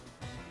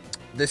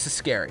this is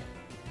scary.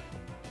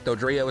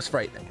 Dodrio is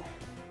frightening.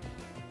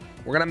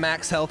 We're gonna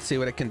max health, see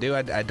what it can do.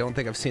 I don't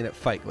think I've seen it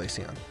fight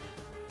Glaceon.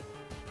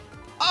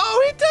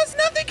 Oh, it does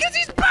nothing because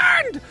he's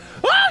burned!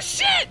 Oh,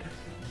 shit!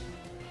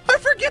 I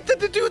forget that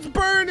the dude's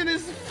burned and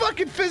his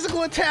fucking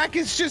physical attack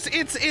is just,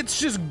 it's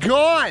just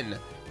gone.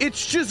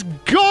 It's just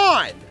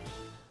gone.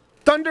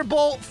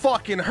 Thunderbolt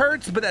fucking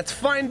hurts, but that's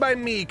fine by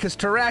me because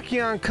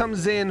Terrakion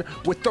comes in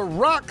with the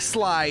Rock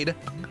Slide.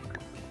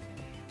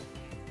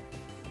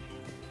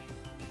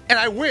 And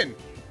I win.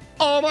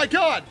 Oh my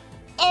god.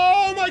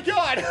 Oh my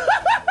god.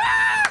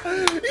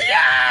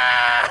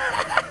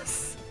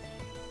 Yes!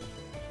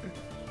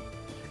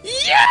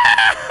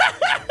 Yes!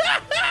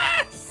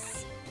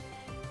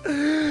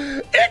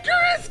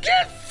 Icarus,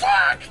 get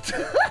fucked!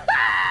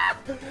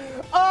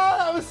 Oh,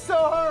 that was so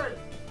hard.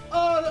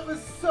 Oh, that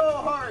was so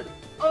hard.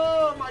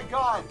 Oh my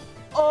god.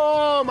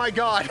 Oh my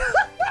god.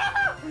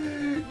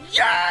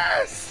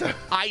 Yes!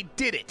 I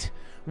did it.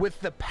 With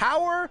the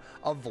power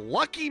of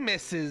lucky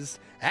misses,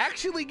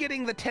 actually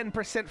getting the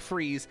 10%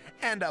 freeze,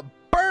 and a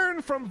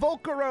burn from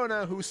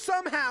Volcarona, who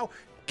somehow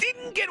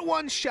didn't get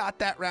one shot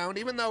that round,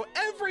 even though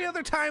every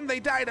other time they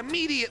died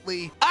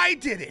immediately. I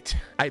did it.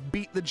 I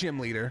beat the gym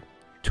leader,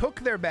 took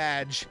their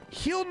badge,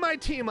 healed my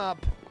team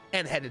up,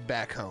 and headed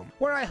back home,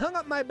 where I hung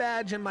up my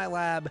badge in my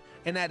lab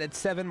and added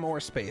 7 more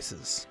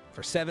spaces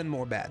for 7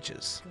 more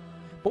badges.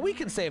 But we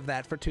can save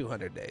that for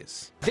 200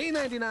 days. Day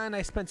 99,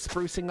 I spent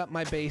sprucing up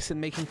my base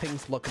and making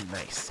things look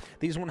nice.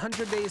 These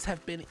 100 days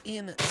have been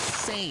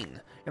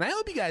insane, and I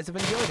hope you guys have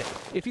enjoyed it.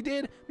 If you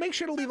did, make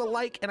sure to leave a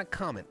like and a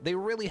comment. They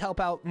really help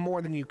out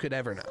more than you could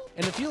ever know.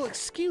 And if you'll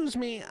excuse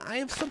me, I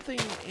have something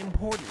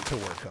important to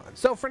work on.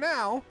 So for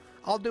now,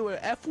 I'll do a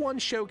F1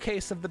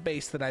 showcase of the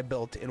base that I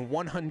built in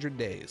 100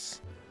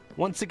 days.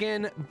 Once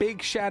again,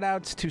 big shout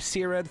outs to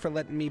Siruds for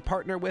letting me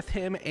partner with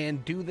him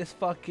and do this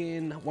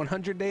fucking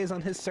 100 days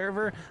on his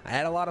server. I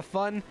had a lot of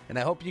fun, and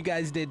I hope you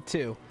guys did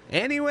too.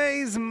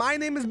 Anyways, my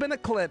name has been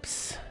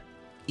Eqlipse,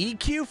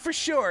 EQ for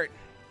short,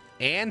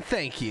 and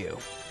thank you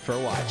for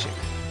watching.